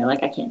overwhelming and they're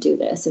like, I can't do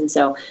this. And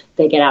so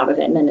they get out of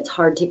it. And then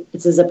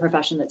this is a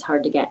profession that's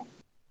hard to get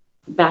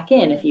back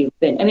in if you've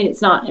been,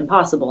 it's not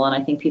impossible. And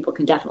I think people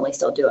can definitely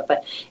still do it,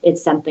 but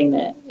it's something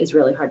that is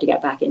really hard to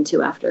get back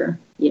into after,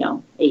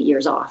 8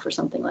 years off or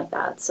something like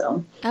that.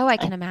 So, I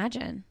can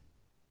imagine.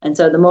 And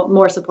so the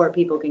more support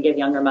people can give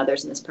younger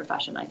mothers in this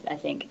profession, I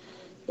think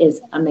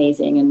is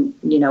amazing. And,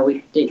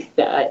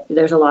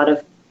 there's a lot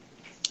of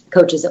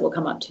coaches that will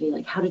come up to me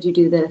like, how did you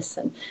do this?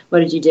 And what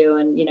did you do?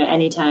 And,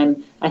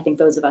 anytime I think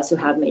those of us who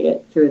have made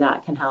it through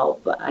that can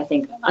help. But I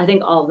think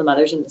all of the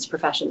mothers in this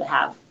profession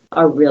that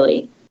are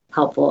really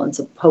helpful and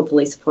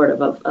hopefully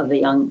supportive of the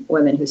young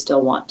women who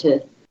still want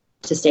to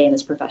stay in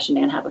this profession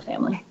and have a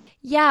family.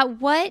 Yeah.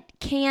 What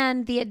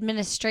can the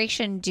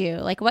administration do?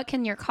 Like, what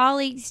can your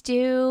colleagues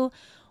do?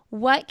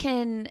 What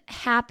can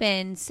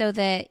happen so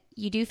that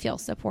you do feel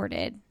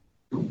supported?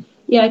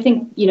 Yeah, I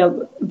think,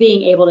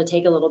 being able to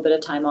take a little bit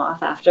of time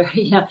off after,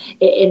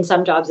 in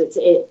some jobs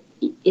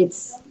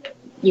it's,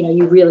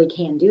 you really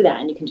can do that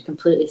and you can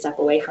completely step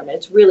away from it.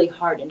 It's really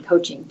hard in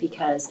coaching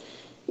because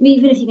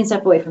even if you can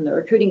step away from the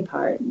recruiting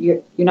part,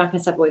 you're not going to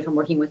step away from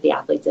working with the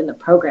athletes in the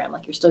program.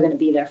 Like you're still going to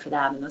be there for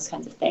them and those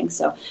kinds of things.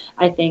 So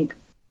I think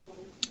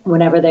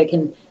whenever they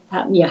can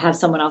have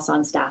someone else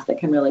on staff that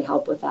can really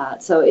help with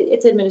that. So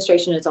it's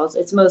administration.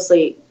 It's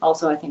mostly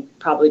also, I think,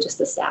 probably just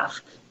the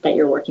staff that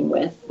you're working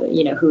with,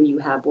 who you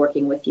have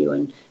working with you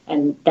and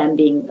them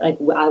being like,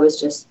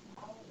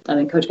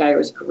 Coach Geiger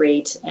was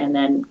great. And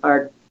then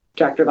our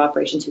director of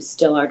operations, who's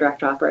still our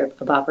director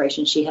of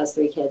operations. She has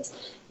 3 kids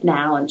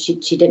now, and she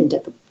didn't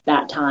at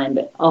that time,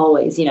 but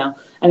always, I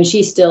mean,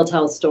 she still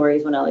tells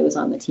stories when Ellie was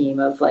on the team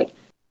of like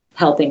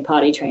helping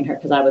potty train her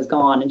because I was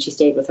gone, and she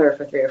stayed with her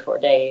for 3 or 4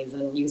 days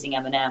and using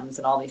M&Ms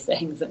and all these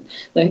things.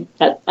 And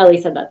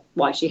Ellie said that's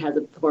why she has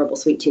a horrible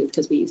sweet tooth,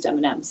 because we used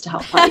M&Ms to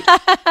help potty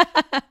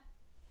train.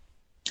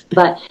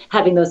 But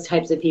having those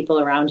types of people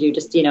around you,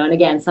 just, and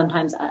again,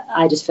 sometimes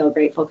I just feel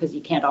grateful because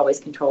you can't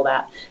always control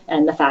that.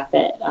 And the fact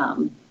that,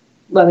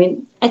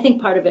 I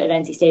think part of it at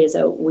NC State is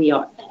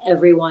that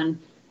everyone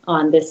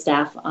on this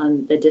staff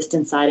on the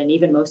distance side, and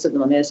even most of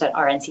them on the other side,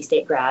 are NC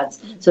State grads.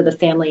 Mm-hmm. So the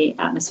family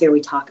atmosphere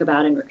we talk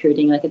about in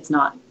recruiting, like, it's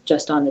not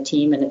just on the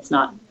team and it's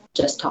not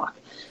just talk.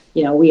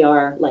 We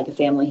are like a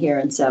family here.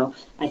 And so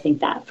I think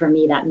that for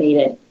me, that made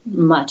it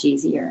much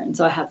easier. And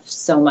so I have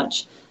so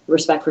much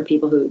respect for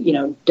people who,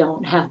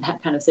 don't have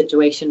that kind of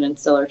situation and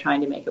still are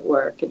trying to make it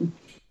work. And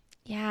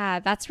yeah,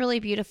 that's really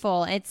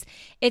beautiful.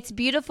 It's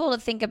beautiful to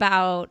think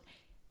about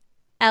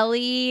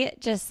Ellie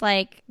just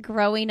like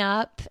growing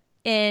up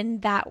in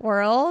that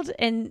world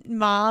and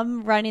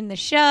mom running the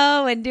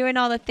show and doing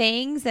all the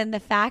things, and the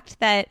fact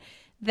that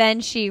then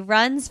she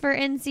runs for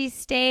NC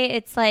State.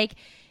 It's like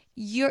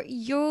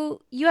you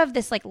have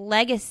this like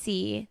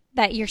legacy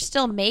that you're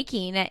still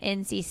making at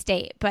NC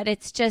State, but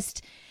it's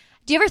just,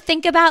 do you ever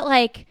think about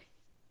like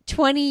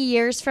 20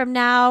 years from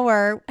now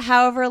or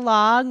however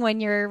long when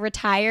you're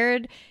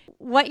retired,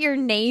 what your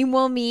name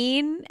will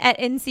mean at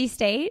NC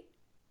State?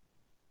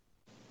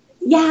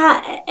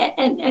 Yeah,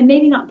 and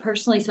maybe not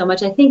personally so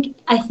much. I think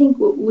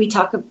we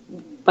talk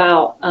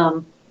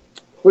about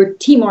we're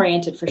team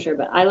oriented for sure,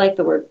 but I like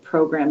the word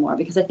program more,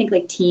 because I think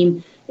like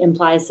team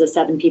implies the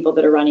 7 people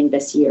that are running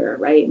this year,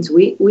 right? And so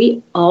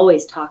we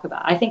always talk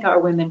about, I think our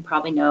women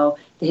probably know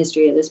the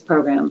history of this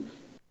program,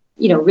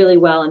 really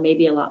well, and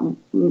maybe a lot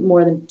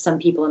more than some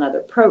people in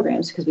other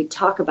programs, because we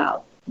talk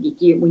about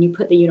when you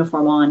put the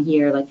uniform on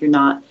here, like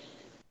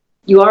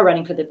you are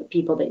running for the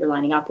people that you're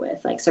lining up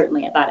with, like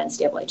certainly at that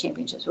NCAA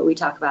championships, but we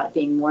talk about it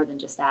being more than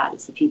just that.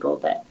 It's the people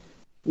that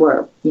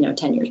were,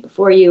 10 years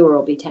before you or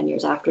will be 10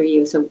 years after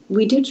you. So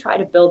we do try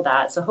to build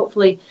that. So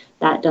hopefully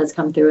that does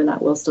come through, and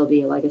that will still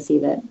be a legacy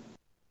that,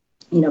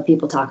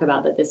 people talk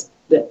about,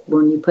 that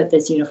when you put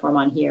this uniform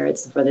on here,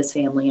 it's for this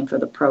family and for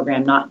the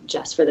program, not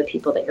just for the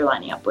people that you're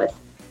lining up with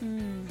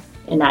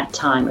in that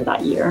time or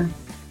that year.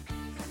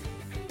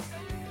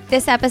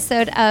 This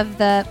episode of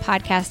the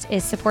podcast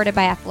is supported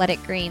by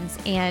Athletic Greens,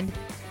 and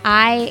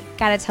I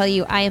gotta tell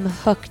you, I am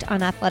hooked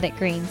on Athletic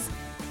Greens.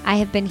 I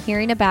have been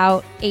hearing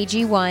about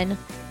AG1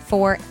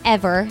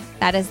 forever.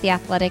 That is the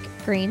Athletic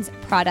Greens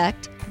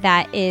product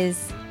that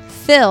is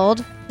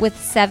filled with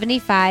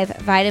 75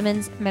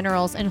 vitamins,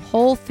 minerals, and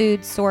whole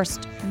food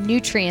sourced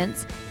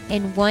nutrients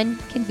in one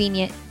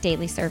convenient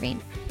daily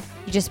serving.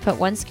 You just put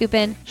 1 scoop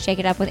in, shake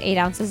it up with 8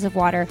 ounces of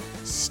water,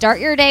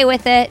 start your day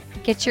with it,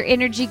 get your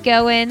energy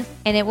going,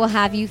 and it will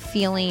have you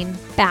feeling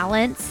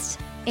balanced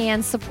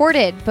and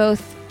supported,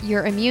 both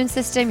your immune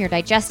system, your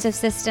digestive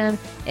system.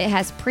 It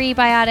has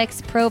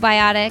prebiotics,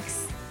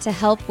 probiotics to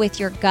help with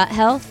your gut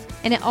health,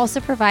 and it also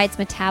provides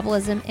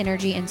metabolism,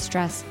 energy, and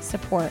stress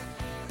support.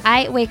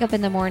 I wake up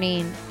in the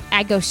morning,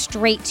 I go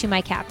straight to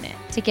my cabinet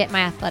to get my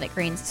Athletic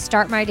Greens,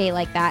 start my day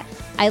like that.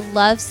 I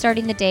love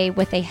starting the day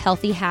with a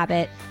healthy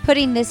habit,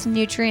 putting this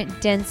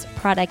nutrient-dense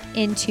product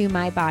into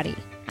my body.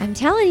 I'm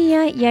telling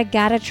you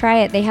gotta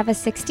try it. They have a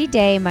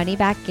 60-day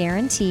money-back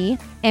guarantee.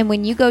 And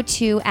when you go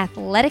to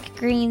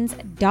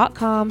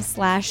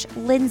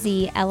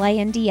athleticgreens.com/Lindsey,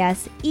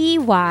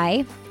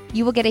 LINDSEY,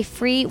 you will get a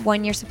free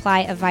 1-year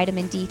supply of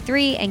vitamin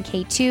D3 and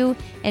K2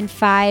 and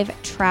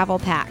 5 travel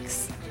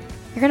packs.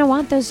 You're gonna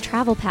want those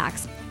travel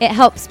packs. It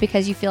helps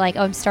because you feel like,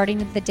 I'm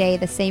starting the day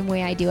the same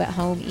way I do at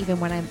home,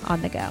 even when I'm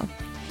on the go.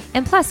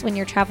 And plus, when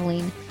you're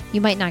traveling,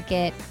 you might not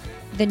get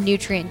the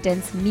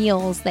nutrient-dense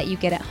meals that you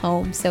get at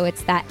home. So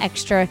it's that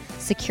extra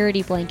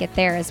security blanket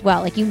there as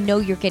well. Like,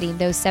 you're getting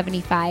those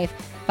 75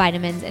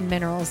 vitamins and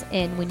minerals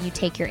in when you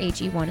take your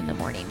AG1 in the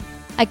morning.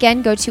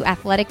 Again, go to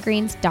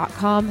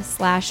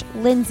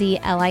athleticgreens.com/Lindsey,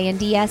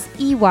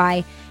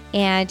 LINDSEY,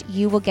 and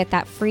you will get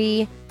that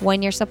free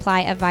 1-year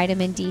supply of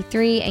vitamin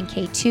D3 and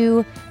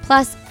K2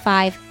 plus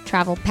 5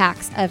 travel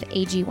packs of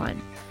AG1.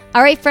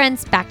 All right,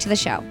 friends, back to the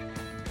show.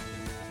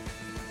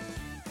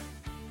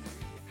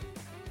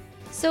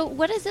 So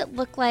what does it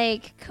look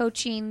like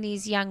coaching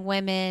these young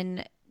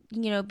women,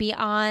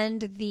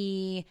 beyond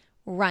the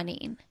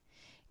running?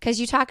 Because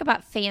you talk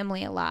about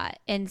family a lot.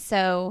 And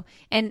so,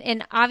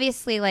 and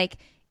obviously, like,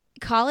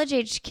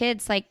 college-age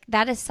kids, like,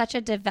 that is such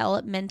a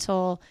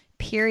developmental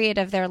period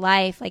of their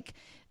life, like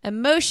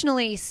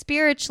emotionally,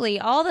 spiritually,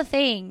 all the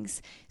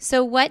things.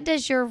 So what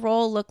does your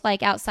role look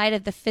like outside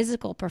of the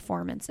physical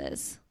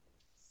performances?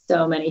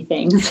 So many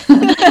things.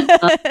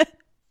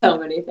 So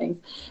many things.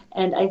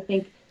 And I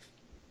think,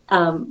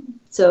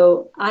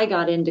 so I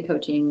got into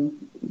coaching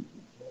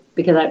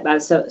because I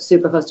was so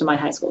super close to my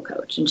high school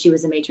coach, and she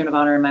was the matron of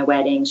honor in my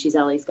wedding. She's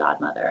Ellie's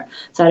godmother.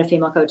 So I had a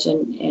female coach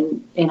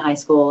in high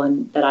school,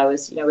 and that I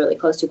was, really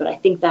close to, but I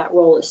think that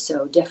role is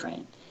so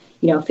different.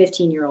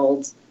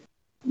 15-year-olds,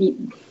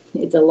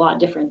 it's a lot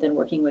different than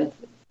working with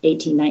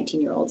 18,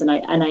 19-year-olds. And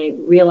I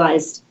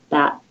realized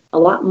that a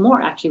lot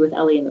more actually with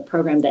Ellie in the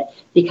program, that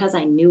because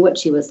I knew what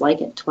she was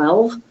like at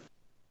 12,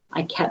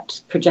 I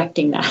kept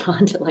projecting that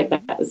onto like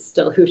that was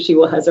still who she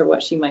was or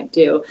what she might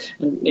do.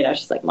 And,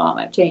 she's like, Mom,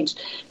 I've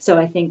changed. So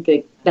I think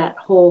that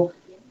whole,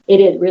 it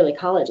is really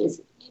college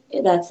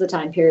that's the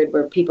time period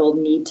where people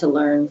need to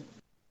learn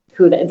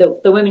who the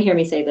women hear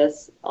me say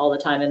this all the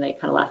time, and they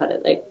kind of laugh at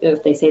it. Like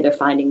if they say they're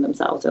finding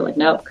themselves, they're like,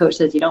 nope, coach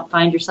says you don't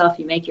find yourself,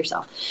 you make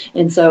yourself.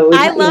 And so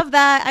I love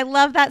that. I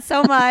love that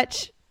so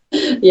much.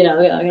 I'm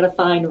going to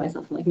find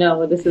myself. I'm like,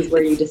 no, this is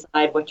where you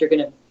decide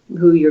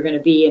who you're going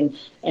to be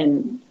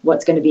and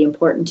what's going to be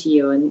important to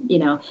you. And,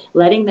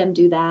 letting them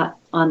do that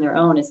on their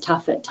own is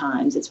tough at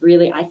times. It's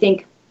really, I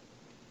think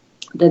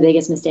the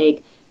biggest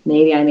mistake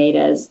maybe I made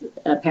as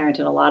a parent,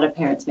 and a lot of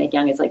parents make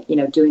young, is like,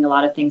 doing a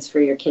lot of things for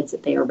your kids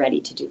that they are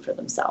ready to do for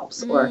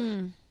themselves, or,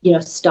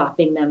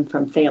 stopping them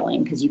from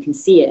failing because you can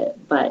see it,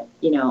 but,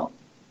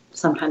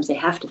 sometimes they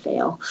have to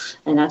fail.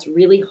 And that's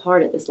really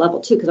hard at this level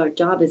too, because our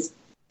job is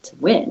to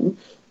win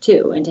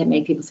too and to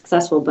make people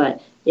successful.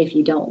 But if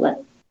you don't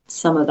let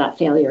some of that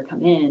failure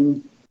come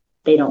in,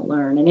 they don't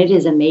learn. And it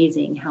is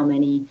amazing how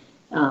many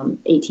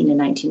 18 and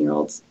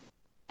 19-year-olds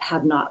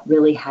have not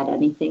really had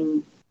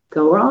anything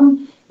go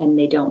wrong, and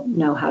they don't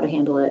know how to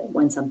handle it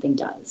when something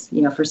does.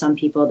 For some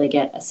people, they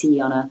get a C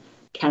on a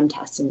chem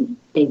test and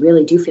they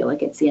really do feel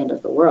like it's the end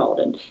of the world.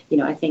 And,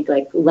 I think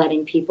like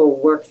letting people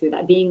work through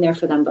that, being there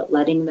for them, but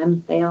letting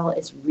them fail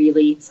is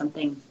really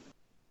something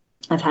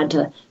I've had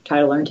to try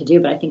to learn to do.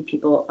 But I think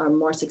people are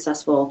more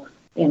successful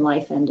in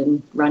life and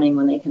in running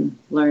when they can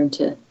learn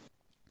to,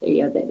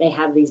 they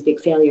have these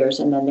big failures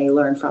and then they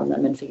learn from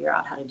them and figure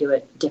out how to do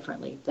it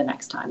differently the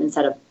next time,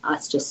 instead of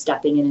us just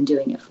stepping in and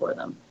doing it for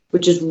them,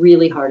 which is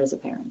really hard as a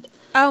parent.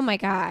 Oh my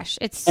gosh.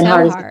 It's so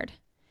hard.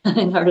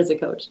 And hard as a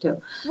coach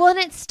too. Well, and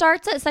it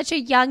starts at such a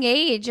young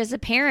age as a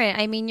parent.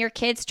 I mean, your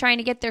kid's trying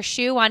to get their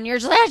shoe on. You're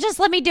just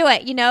let me do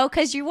it,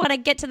 because you want to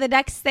get to the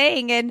next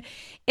thing. And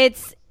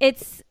it's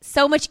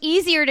so much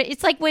easier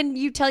it's like when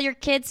you tell your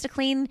kids to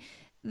clean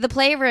the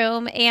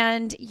playroom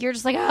and you're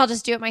just like, oh, I'll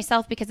just do it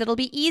myself because it'll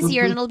be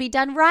easier and it'll be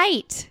done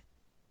right.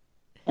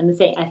 And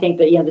I think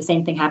that, the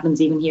same thing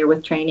happens even here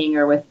with training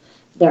or with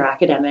their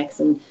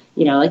academics. And,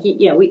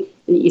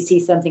 you see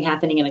something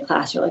happening in a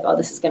class, you're like, oh,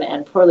 this is going to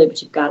end poorly,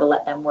 but you've got to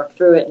let them work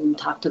through it and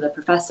talk to the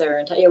professor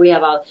and tell you, we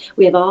have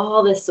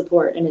all this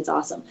support and it's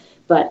awesome.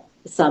 But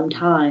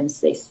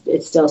sometimes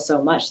it's still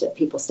so much that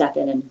people step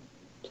in and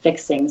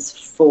fix things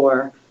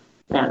for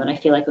them. And I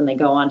feel like when they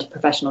go on to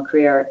professional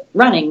career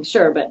running,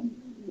 sure, but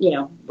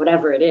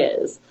whatever it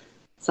is,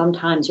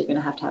 sometimes you're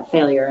going to have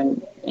failure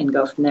and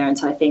go from there. And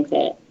so I think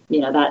that,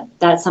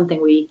 that's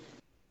something we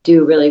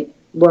do really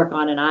work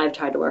on. And I've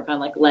tried to work on,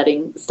 like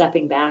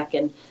stepping back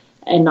and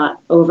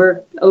not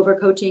over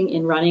coaching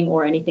in running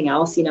or anything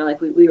else.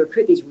 Like we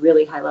recruit these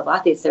really high level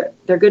athletes.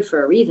 They're good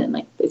for a reason.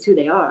 Like it's who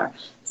they are.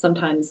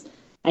 Sometimes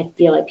I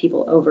feel like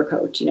people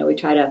overcoach. We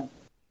try to,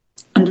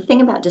 and the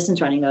thing about distance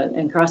running though,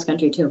 and cross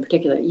country too in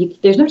particular,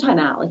 there's no time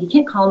out. Like you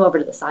can't call them over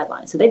to the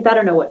sideline. So they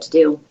better know what to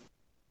do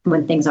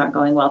when things aren't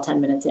going well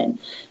 10 minutes in.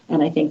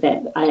 And I think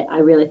that I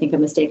really think a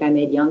mistake I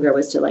made younger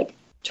was to like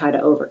try to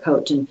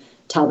overcoach and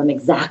tell them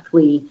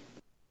exactly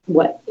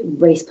what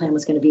race plan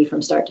was going to be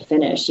from start to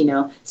finish.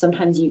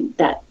 Sometimes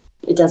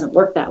it doesn't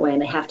work that way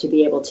and they have to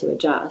be able to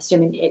adjust. I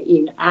mean,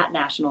 even at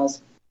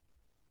nationals,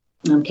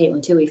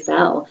 Caitlin Toohey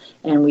fell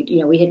and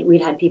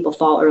we'd had people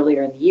fall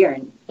earlier in the year.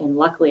 And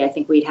luckily I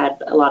think we'd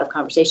had a lot of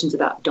conversations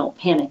about don't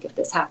panic if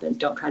this happens,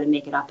 don't try to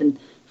make it up in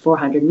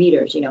 400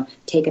 meters,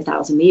 take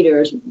 1,000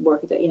 meters,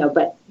 work with it,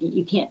 but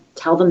you can't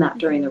tell them that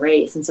during the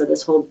race. And so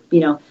this whole,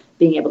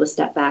 being able to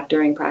step back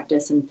during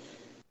practice and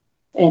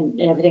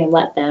everything and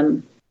let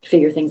them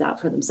figure things out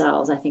for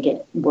themselves. I think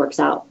it works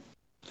out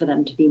for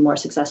them to be more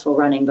successful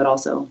running, but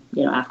also,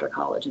 after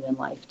college and in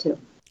life too.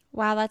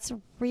 Wow, that's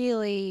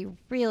really,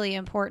 really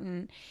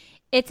important.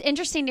 It's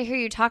interesting to hear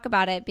you talk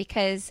about it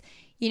because,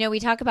 we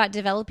talk about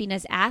developing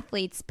as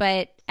athletes,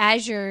 but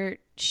as you're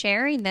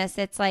sharing this,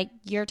 it's like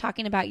you're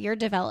talking about your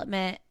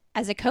development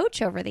as a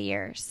coach over the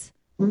years.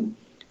 Mm-hmm.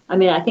 I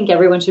mean, I think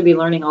everyone should be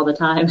learning all the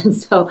time. And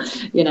so,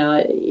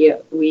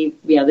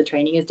 the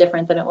training is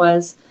different than it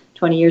was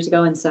 20 years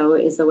ago. And so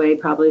is the way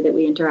probably that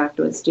we interact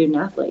with student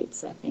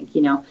athletes. I think,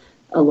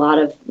 a lot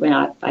of,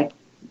 I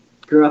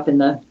grew up in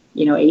the,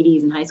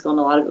 80s in high school, and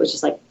a lot of it was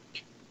just like,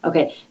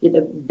 okay,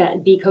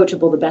 be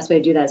coachable. The best way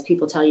to do that is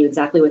people tell you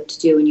exactly what to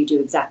do and you do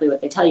exactly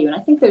what they tell you. And I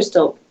think there's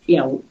still,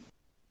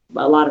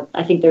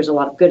 I think there's a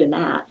lot of good in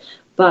that.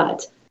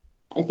 But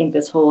I think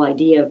this whole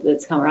idea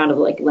that's come around of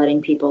like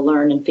letting people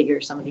learn and figure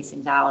some of these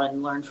things out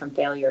and learn from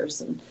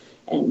failures and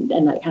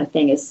that kind of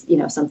thing is,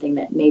 something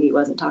that maybe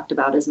wasn't talked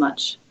about as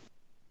much,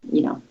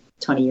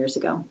 20 years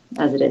ago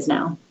as it is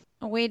now.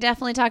 We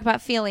definitely talk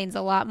about feelings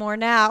a lot more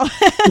now.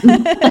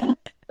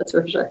 That's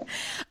for sure.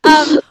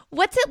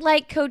 What's it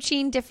like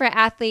coaching different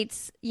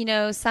athletes,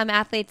 some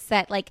athletes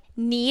that like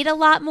need a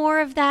lot more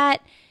of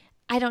that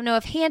I don't know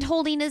if hand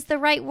holding is the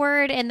right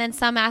word. And then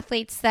some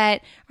athletes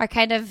that are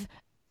kind of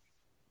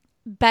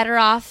better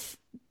off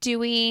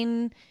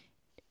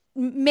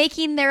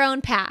making their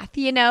own path.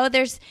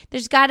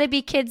 There's got to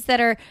be kids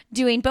that are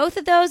doing both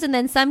of those, and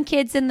then some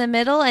kids in the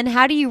middle. And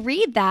how do you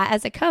read that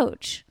as a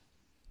coach?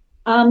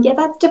 Yeah,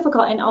 that's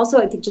difficult. And also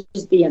I think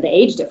just the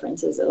age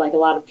differences, like a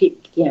lot of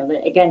people,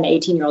 again, the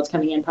 18-year-olds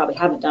coming in probably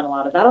haven't done a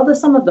lot of that, although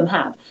some of them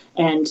have.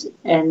 And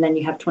then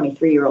you have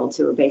 23-year-olds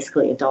who are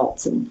basically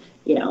adults, and,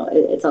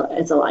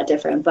 it's a lot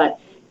different. But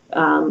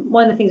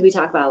one of the things we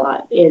talk about a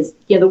lot is,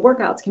 the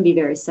workouts can be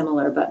very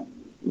similar, but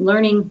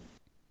learning,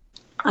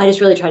 I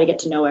just really try to get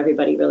to know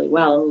everybody really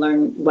well and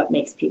learn what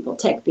makes people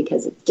tick,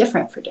 because it's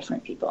different for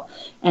different people.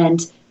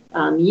 And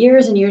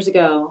years and years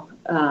ago,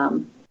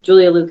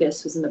 Julia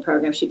Lucas was in the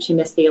program. She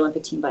missed the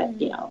Olympic team by,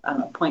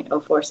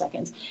 0.04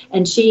 seconds.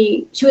 And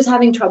she was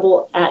having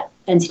trouble at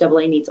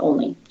NCAA meets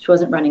only. She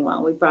wasn't running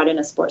well. We brought in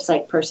a sports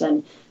psych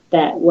person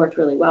that worked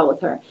really well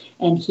with her.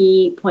 And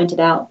he pointed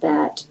out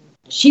that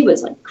she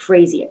was like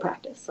crazy at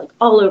practice, like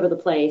all over the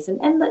place. And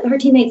her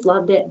teammates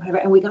loved it.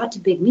 And we got to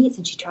big meets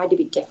and she tried to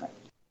be different.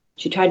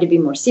 She tried to be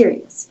more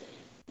serious.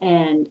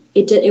 And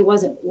it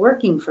wasn't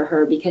working for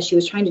her because she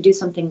was trying to do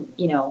something,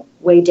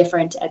 way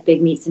different at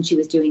big meets than she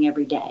was doing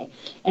every day.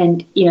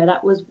 And,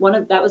 that was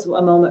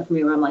a moment for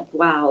me where I'm like,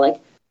 wow, like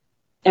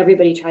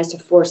everybody tries to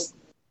force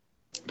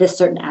this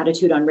certain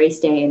attitude on race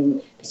day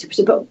and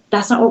but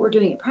that's not what we're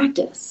doing at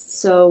practice.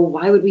 So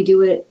why would we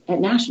do it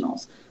at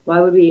nationals? Why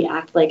would we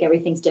act like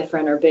everything's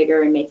different or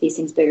bigger and make these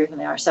things bigger than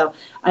they are? So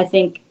I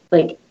think,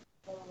 like,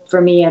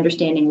 for me,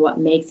 understanding what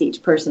makes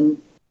each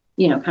person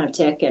kind of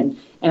tick and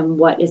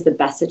what is the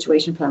best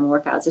situation for them in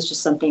workouts. It's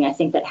just something I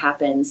think that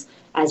happens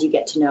as you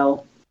get to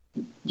know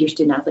your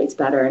student athletes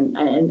better.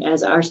 And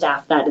as our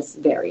staff, that is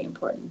very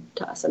important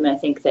to us. I mean, I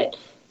think that,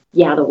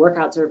 the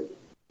workouts are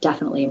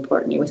definitely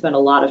important. We spend a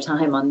lot of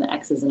time on the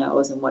X's and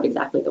O's and what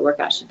exactly the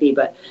workout should be.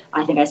 But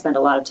I think I spend a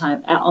lot of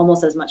time,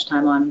 almost as much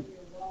time, on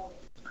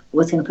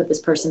what's going to put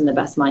this person in the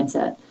best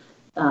mindset.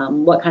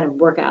 What kind of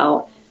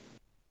workout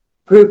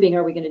grouping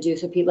are we going to do?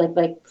 So people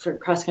like for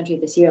cross country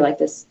this year, like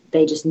this,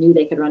 they just knew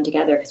they could run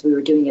together because we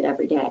were doing it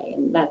every day.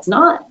 And that's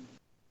not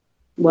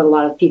what a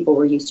lot of people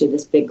were used to,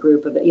 this big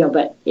group of it,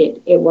 but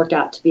it worked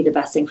out to be the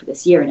best thing for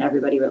this year and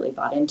everybody really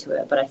bought into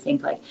it. But I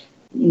think like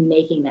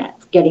getting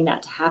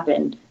that to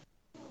happen,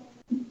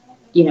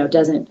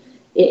 doesn't,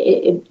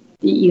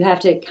 you have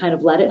to kind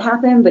of let it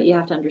happen, but you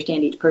have to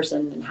understand each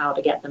person and how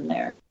to get them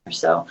there.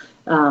 So,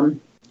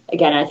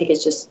 again, I think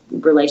it's just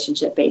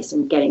relationship based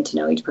and getting to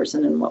know each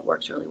person and what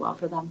works really well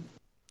for them.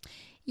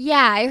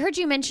 Yeah, I heard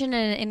you mention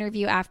in an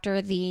interview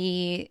after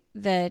the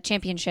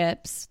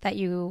championships that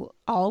you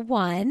all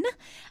won.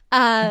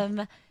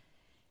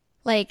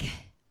 Like,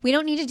 we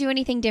don't need to do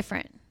anything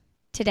different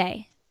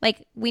today.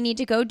 Like, we need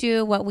to go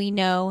do what we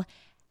know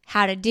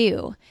how to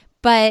do.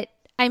 But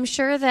I'm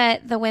sure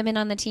that the women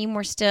on the team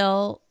were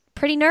still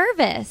pretty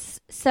nervous.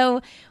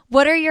 So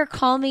what are your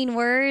calming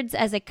words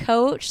as a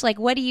coach? Like,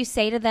 what do you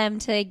say to them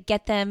to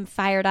get them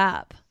fired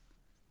up?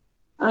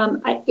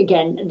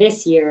 Again,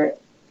 this year,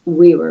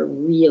 we were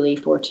really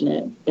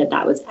fortunate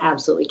that was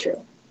absolutely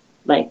true.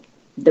 Like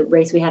the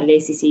race we had at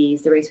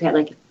ACCs, the race we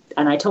had,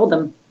 and I told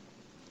them,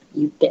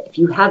 if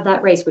you have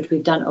that race, which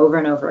we've done over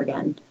and over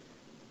again,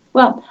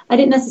 well, I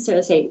didn't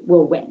necessarily say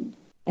we'll win.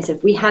 I said,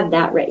 if we have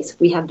that race, if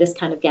we have this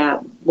kind of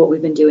gap, what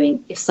we've been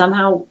doing, if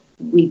somehow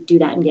we do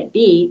that and get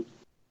beat,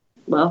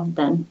 well,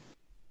 then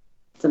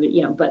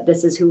somebody, but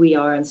this is who we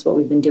are and it's what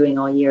we've been doing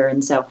all year.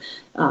 And so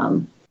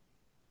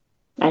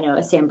I know,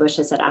 as Sam Bush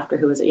has said after,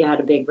 who had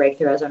a big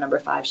breakthrough as our number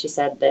 5, she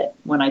said that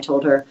when I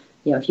told her,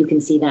 if you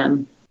can see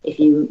them, if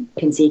you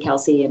can see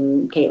Kelsey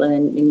and Caitlin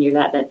and you're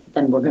that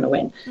then we're going to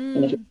win.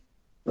 And if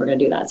we're going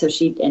to do that. So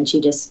she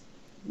just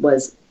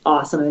was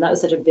awesome. I mean, that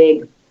was such a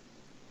big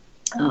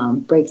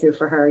breakthrough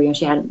for her.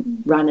 She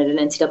hadn't run at an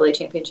NCAA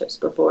championships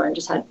before and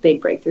just had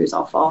big breakthroughs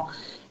all fall.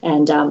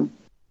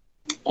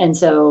 And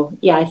so,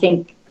 yeah, I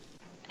think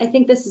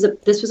this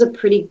was a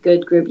pretty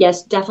good group.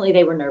 Yes, definitely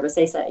they were nervous.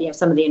 They said,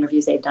 some of the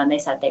interviews they've done, they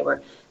said they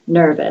were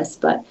nervous,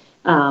 but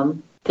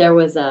there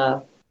was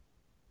a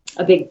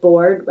big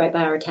board right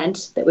by our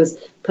tent that was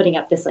putting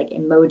up this like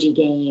emoji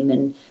game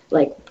and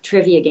like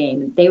trivia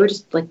game. They were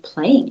just like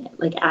playing it,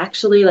 like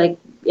actually like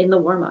in the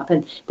warm up.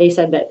 And they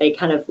said that they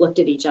kind of looked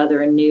at each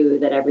other and knew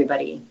that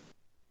everybody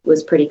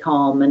was pretty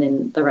calm and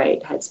in the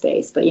right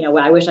headspace. But,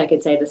 I wish I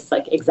could say this is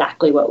like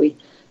exactly what we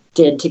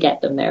did to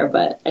get them there.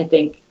 But I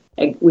think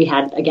we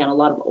had, again, a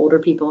lot of older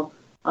people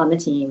on the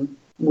team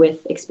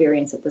with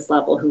experience at this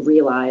level who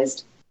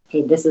realized,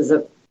 hey,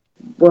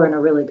 we're in a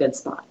really good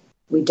spot.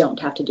 We don't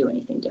have to do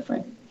anything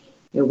different.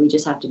 We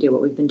just have to do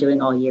what we've been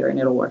doing all year and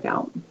it'll work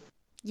out.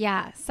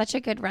 Yeah, such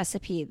a good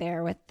recipe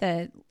there with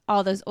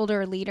all those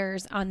older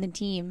leaders on the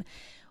team.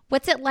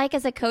 What's it like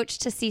as a coach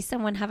to see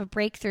someone have a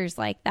breakthroughs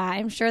like that?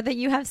 I'm sure that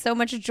you have so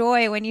much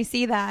joy when you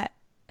see that.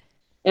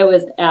 That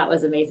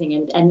was amazing.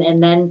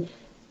 And then,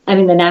 I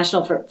mean, the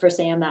national for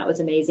Sam, that was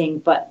amazing.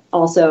 But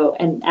also,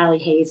 and Allie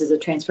Hayes is a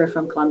transfer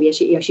from Columbia.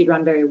 She'd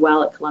run very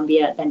well at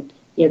Columbia and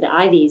the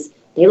Ivies,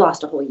 they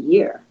lost a whole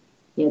year.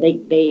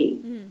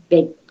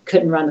 They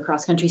couldn't run the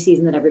cross country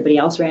season that everybody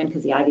else ran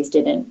because the Ivies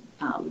didn't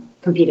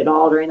compete at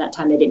all during that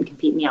time. They didn't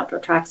compete in the outdoor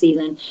track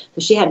season.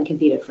 So she hadn't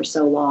competed for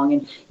so long.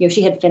 And,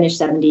 she had finished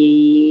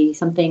 70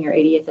 something or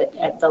 80th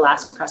at the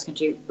last cross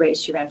country race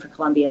she ran for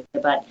Columbia.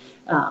 But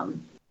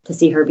to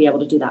see her be able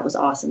to do that was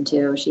awesome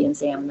too. She and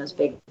Sam, those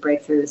big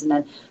breakthroughs. And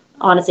then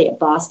honestly at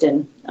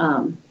Boston,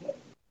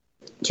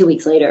 2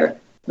 weeks later,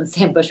 when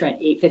Sam Bush ran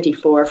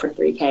 8:54 for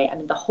 3K, I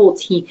mean, the whole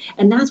team,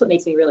 and that's what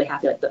makes me really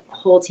happy. Like the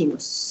whole team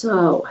was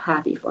so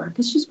happy for her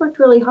because she's worked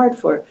really hard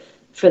for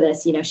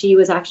this. She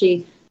was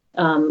actually,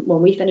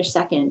 when we finished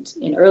second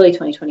in early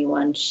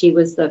 2021, she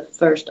was the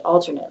first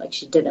alternate. Like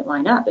she didn't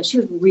line up, and she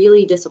was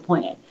really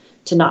disappointed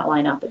to not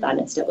line up at that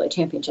NCAA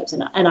championships.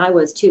 And I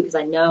was too, because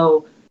I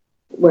know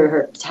where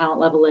her talent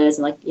level is,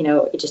 and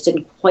it just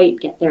didn't quite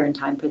get there in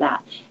time for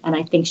that. And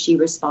I think she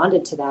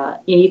responded to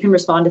that. You can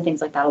respond to things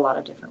like that a lot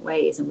of different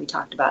ways, and we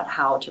talked about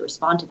how to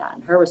respond to that,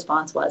 and her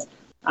response was,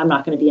 I'm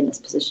not going to be in this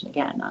position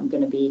again. I'm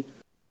going to be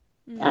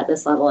at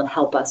this level and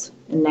help us.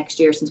 And next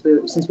year, since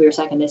we were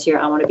second this year,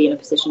 I want to be in a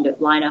position to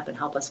line up and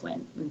help us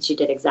win. And she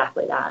did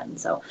exactly that. And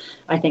so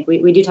I think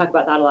we do talk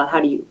about that a lot. How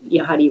do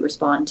you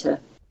respond to,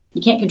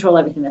 you can't control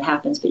everything that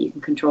happens, but you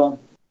can control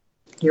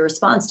your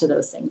response to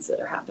those things that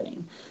are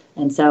happening.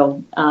 And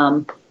so,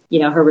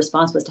 her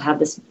response was to have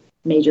this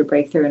major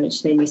breakthrough, and it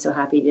just made me so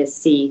happy to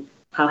see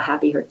how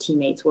happy her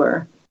teammates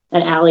were.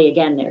 And Allie,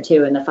 again, there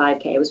too, in the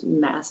 5K, it was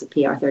massive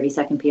PR,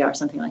 32nd PR,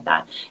 something like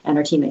that. And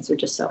her teammates were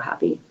just so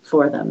happy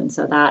for them. And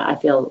so that I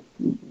feel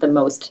the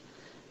most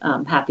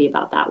happy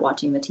about that,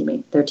 watching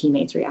their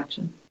teammates'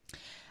 reaction.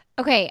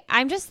 Okay,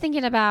 I'm just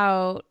thinking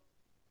about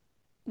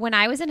when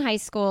I was in high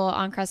school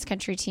on cross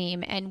country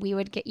team, and we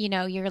would get, you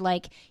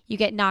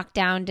get knocked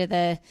down to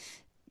the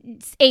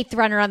 8th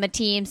runner on the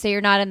team, so you're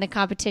not in the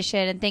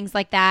competition and things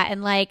like that.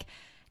 And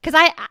because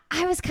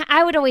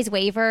I would always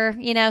waver,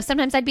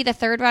 sometimes I'd be the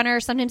 3rd runner.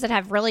 Sometimes I'd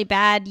have really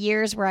bad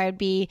years where I would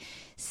be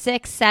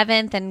 6th,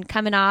 7th and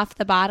coming off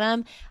the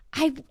bottom.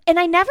 I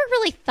never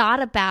really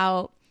thought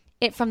about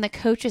it from the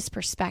coach's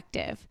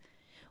perspective.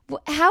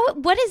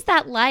 What is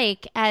that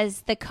like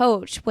as the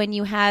coach when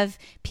you have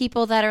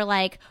people that are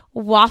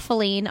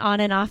waffling on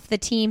and off the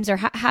teams, or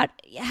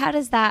how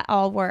does that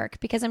all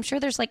work? Because I'm sure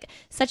there's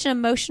such an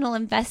emotional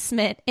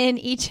investment in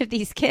each of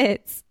these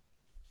kids.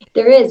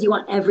 There is. You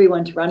want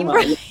everyone to run well.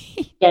 Right.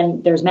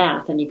 And there's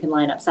math, and you can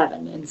line up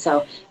 7. And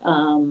so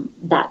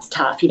that's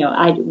tough.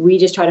 We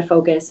just try to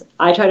focus.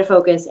 I try to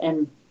focus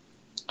and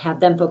have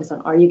them focus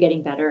on, are you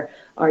getting better?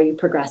 Are you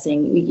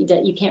progressing?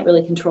 You can't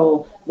really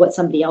control what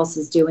somebody else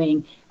is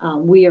doing.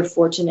 We are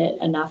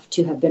fortunate enough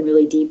to have been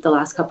really deep the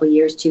last couple of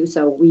years too.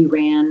 So we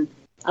ran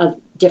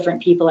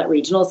different people at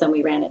regionals than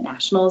we ran at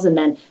nationals. And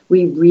then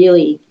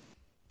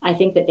I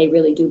think that they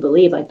really do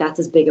believe that's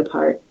as big a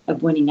part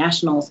of winning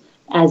nationals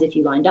as if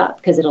you lined up,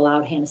 because it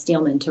allowed Hannah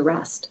Steelman to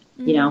rest.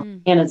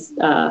 Hannah's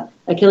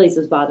Achilles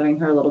was bothering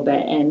her a little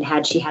bit, and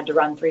had she had to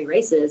run 3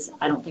 races,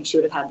 I don't think she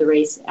would have had the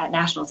race at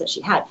nationals that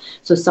she had.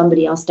 So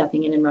somebody else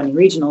stepping in and running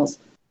regionals,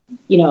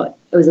 it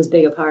was as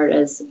big a part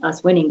as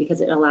us winning, because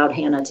it allowed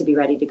Hannah to be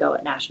ready to go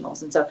at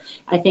nationals. And so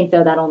I think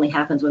though that only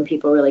happens when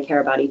people really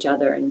care about each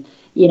other and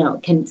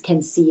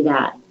can see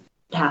that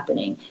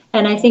happening.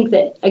 And I think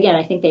that, again,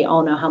 I think they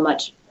all know how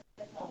much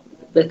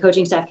the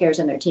coaching staff cares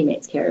and their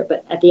teammates care.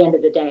 But at the end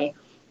of the day,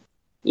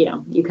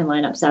 you can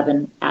line up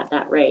 7 at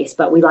that race,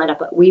 but we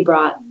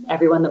brought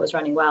everyone that was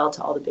running well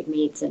to all the big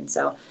meets. And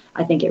so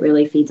I think it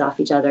really feeds off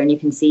each other, and they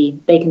can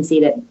see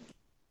that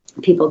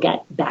people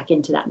get back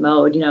into that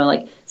mode.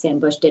 Sam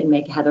Bush didn't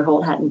make, Heather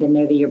Holt hadn't been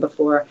there the year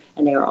before,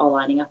 and they were all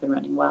lining up and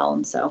running well.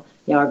 And so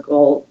our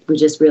goal, we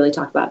just really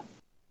talk about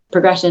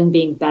progression,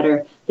 being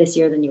better this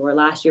year than you were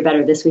last year,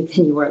 better this week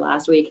than you were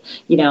last week,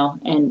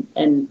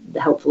 and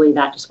hopefully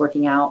that just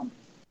working out.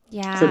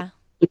 Yeah. So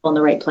people in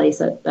the right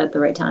place at the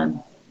right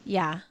time.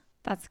 Yeah,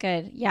 that's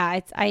good. Yeah,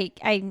 I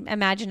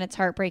imagine it's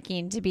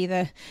heartbreaking to be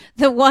the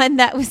one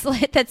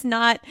that's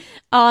not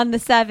on the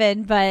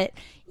 7, but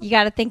you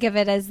got to think of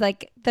it as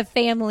the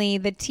family,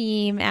 the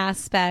team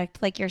aspect,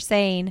 like you're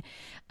saying.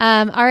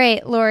 All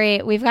right,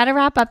 Lori, we've got to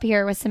wrap up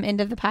here with some end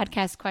of the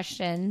podcast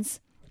questions.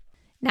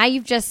 Now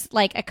you've just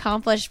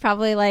accomplished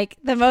probably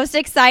the most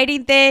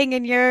exciting thing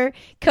in your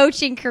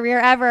coaching career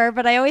ever.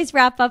 But I always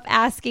wrap up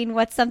asking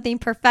what's something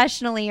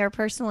professionally or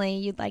personally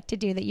you'd like to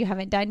do that you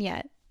haven't done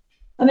yet.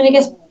 I mean, I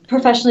guess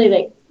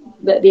professionally,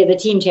 the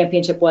team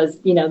championship was,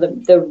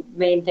 the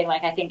main thing.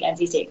 I think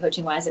NC State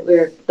coaching wise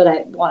that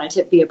I wanted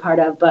to be a part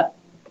of. But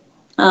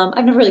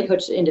I've never really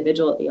coached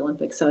individual at the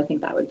Olympics, so I think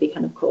that would be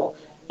kind of cool.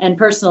 And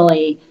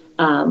personally,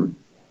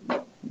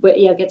 but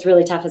it gets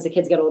really tough as the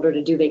kids get older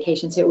to do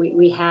vacations. So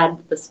we had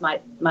this.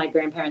 My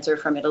grandparents are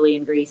from Italy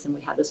and Greece, and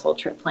we had this whole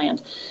trip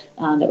planned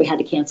that we had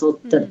to cancel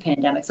to the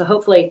pandemic. So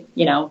hopefully,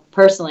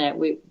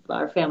 personally,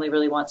 our family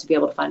really wants to be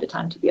able to find a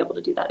time to be able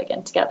to do that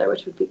again together,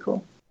 which would be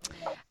cool.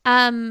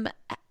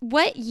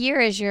 What year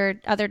is your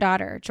other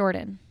daughter,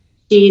 Jordan?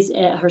 She's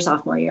her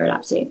sophomore year at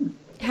App State.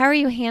 How are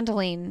you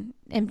handling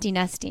empty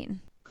nesting?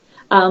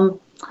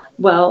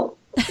 Well,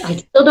 I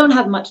still don't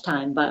have much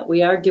time, but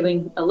we are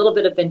doing a little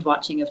bit of binge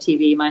watching of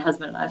TV. My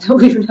husband and I, that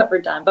we've never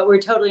done, but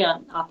we're totally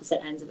on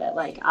opposite ends of it.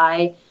 Like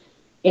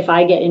if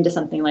I get into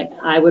something, like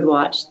I would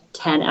watch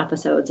 10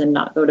 episodes and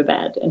not go to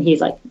bed. And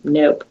he's like,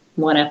 nope,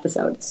 one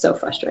episode. It's so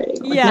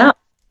frustrating. I'm like, no,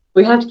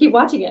 we have to keep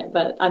watching it.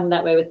 But I'm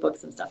that way with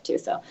books and stuff too.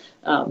 So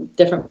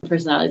different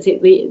personalities.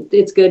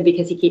 It's good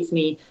because he keeps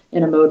me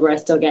in a mode where I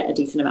still get a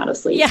decent amount of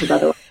sleep. Because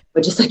otherwise I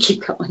would just like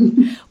keep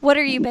going. What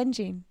are you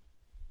binging?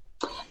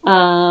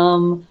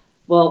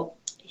 Well,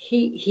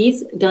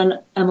 he's done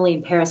Emily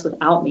in Paris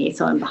without me,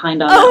 so I'm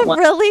behind on that one.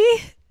 Oh,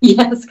 really?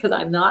 Yes, because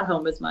I'm not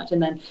home as much.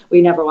 And then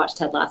we never watched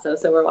Ted Lasso,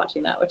 so we're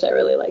watching that, which I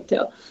really like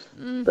too.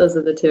 Those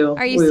are the two.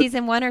 Are you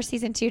season 1 or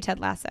season 2 Ted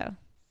Lasso?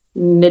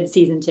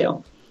 Mid-season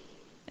 2.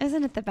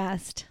 Isn't it the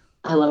best?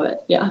 I love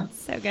it. Yeah.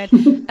 So good.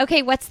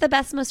 Okay, what's the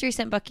best, most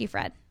recent book you've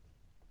read?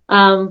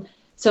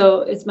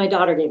 So it's my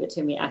daughter gave it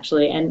to me,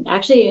 actually. And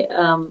actually,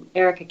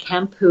 Erica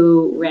Kemp,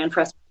 who ran for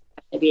us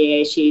at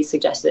BAA, she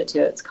suggested it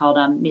too. It's called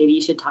Maybe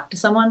You Should Talk to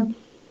Someone.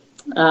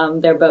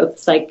 They're both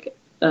psych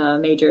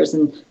majors,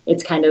 and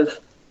it's kind of,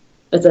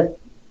 it's a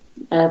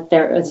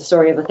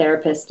story of a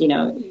therapist,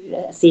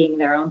 seeing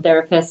their own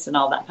therapist and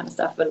all that kind of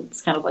stuff. But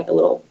it's kind of like a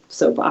little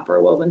soap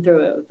opera woven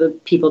through it with the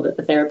people that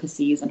the therapist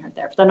sees and her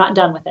therapist. I'm not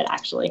done with it,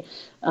 actually.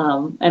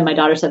 And my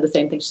daughter said the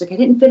same thing. She's like, I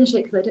didn't finish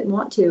it because I didn't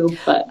want to.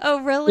 But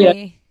oh,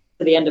 really?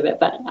 To the end of it,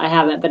 but I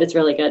haven't. But it's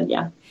really good.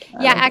 Yeah.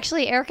 Yeah,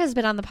 actually, Erica's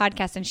been on the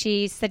podcast, and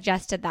she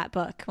suggested that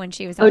book when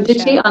she was on the show. Oh,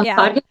 did she on the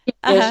podcast?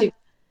 Yeah,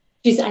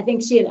 she's. I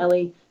think she and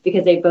Ellie,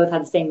 because they both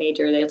had the same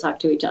major, they'll talk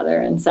to each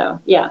other, and so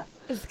yeah.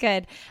 It's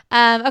good.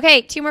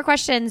 Okay, 2 more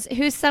questions.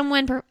 Who's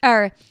someone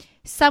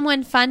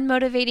fun,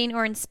 motivating,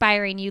 or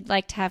inspiring you'd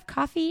like to have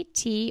coffee,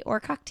 tea, or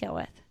cocktail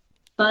with?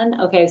 Fun.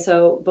 Okay,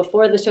 so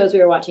before the shows we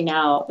were watching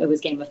now, it was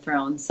Game of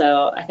Thrones.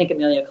 So I think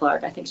Emilia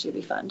Clarke. I think she'd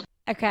be fun.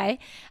 Okay.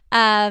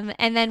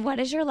 And then what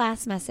is your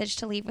last message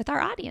to leave with our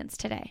audience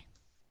today?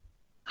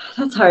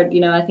 That's hard.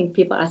 I think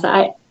people ask.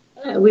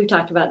 We've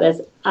talked about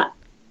this.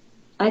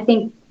 I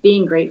think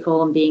being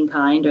grateful and being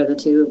kind are the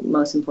 2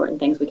 most important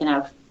things we can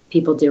have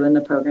people do in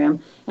the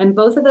program. And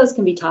both of those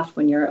can be tough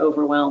when you're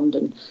overwhelmed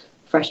and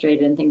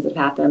frustrated and things that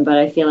happen. But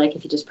I feel like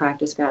if you just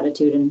practice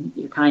gratitude and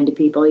you're kind to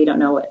people, you don't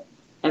know what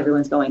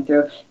everyone's going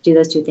through. Do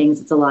those 2 things,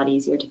 it's a lot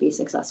easier to be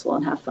successful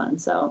and have fun.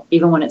 So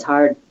even when it's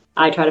hard,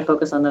 I try to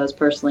focus on those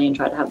personally and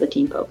try to have the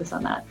team focus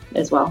on that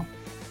as well.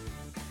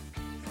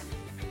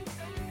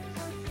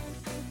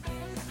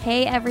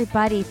 Hey,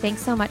 everybody.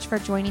 Thanks so much for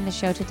joining the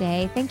show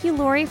today. Thank you,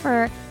 Lori,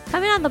 for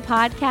coming on the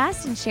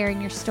podcast and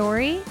sharing your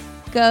story.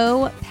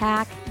 Go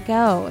Pack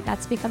Go.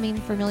 That's becoming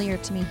familiar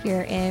to me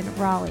here in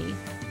Raleigh.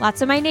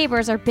 Lots of my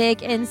neighbors are big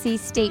NC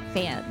State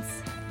fans.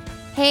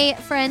 Hey,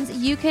 friends,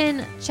 you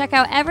can check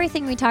out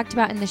everything we talked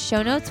about in the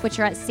show notes, which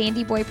are at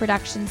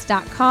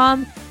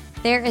sandyboyproductions.com.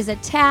 There is a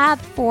tab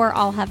for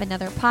I'll Have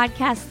Another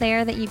Podcast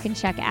there that you can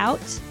check out.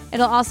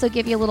 It'll also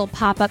give you a little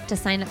pop-up to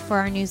sign up for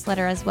our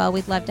newsletter as well.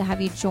 We'd love to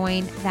have you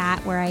join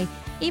that, where I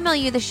email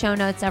you the show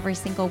notes every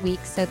single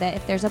week so that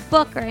if there's a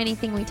book or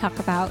anything we talk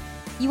about,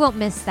 you won't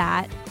miss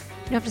that.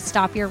 You don't have to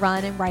stop your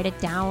run and write it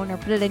down or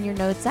put it in your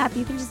notes app.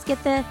 You can just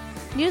get the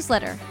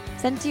newsletter,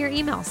 send it to your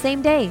email,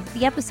 same day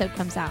the episode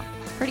comes out.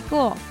 Pretty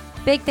cool.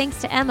 Big thanks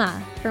to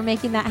Emma for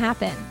making that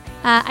happen.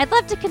 I'd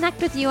love to connect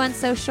with you on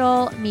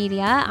social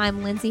media.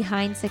 I'm Lindsay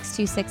Hein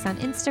 626 on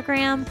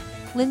Instagram,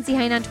 Lindsay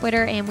Hein on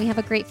Twitter, and we have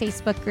a great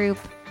Facebook group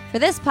for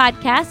this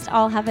podcast.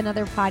 I'll have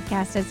another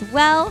podcast as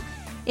well.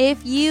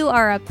 If you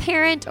are a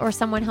parent or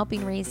someone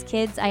helping raise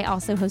kids, I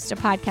also host a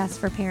podcast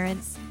for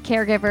parents,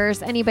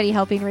 caregivers, anybody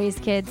helping raise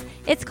kids.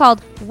 It's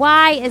called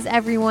Why Is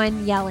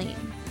Everyone Yelling?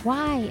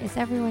 Why is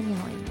everyone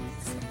yelling?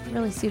 It's a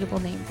really suitable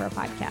name for a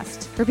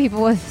podcast for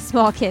people with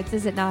small kids,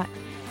 is it not?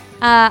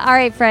 All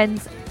right,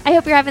 friends. I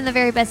hope you're having the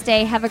very best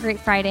day. Have a great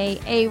Friday,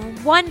 a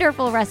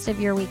wonderful rest of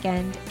your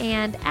weekend.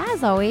 And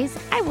as always,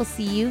 I will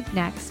see you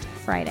next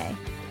Friday.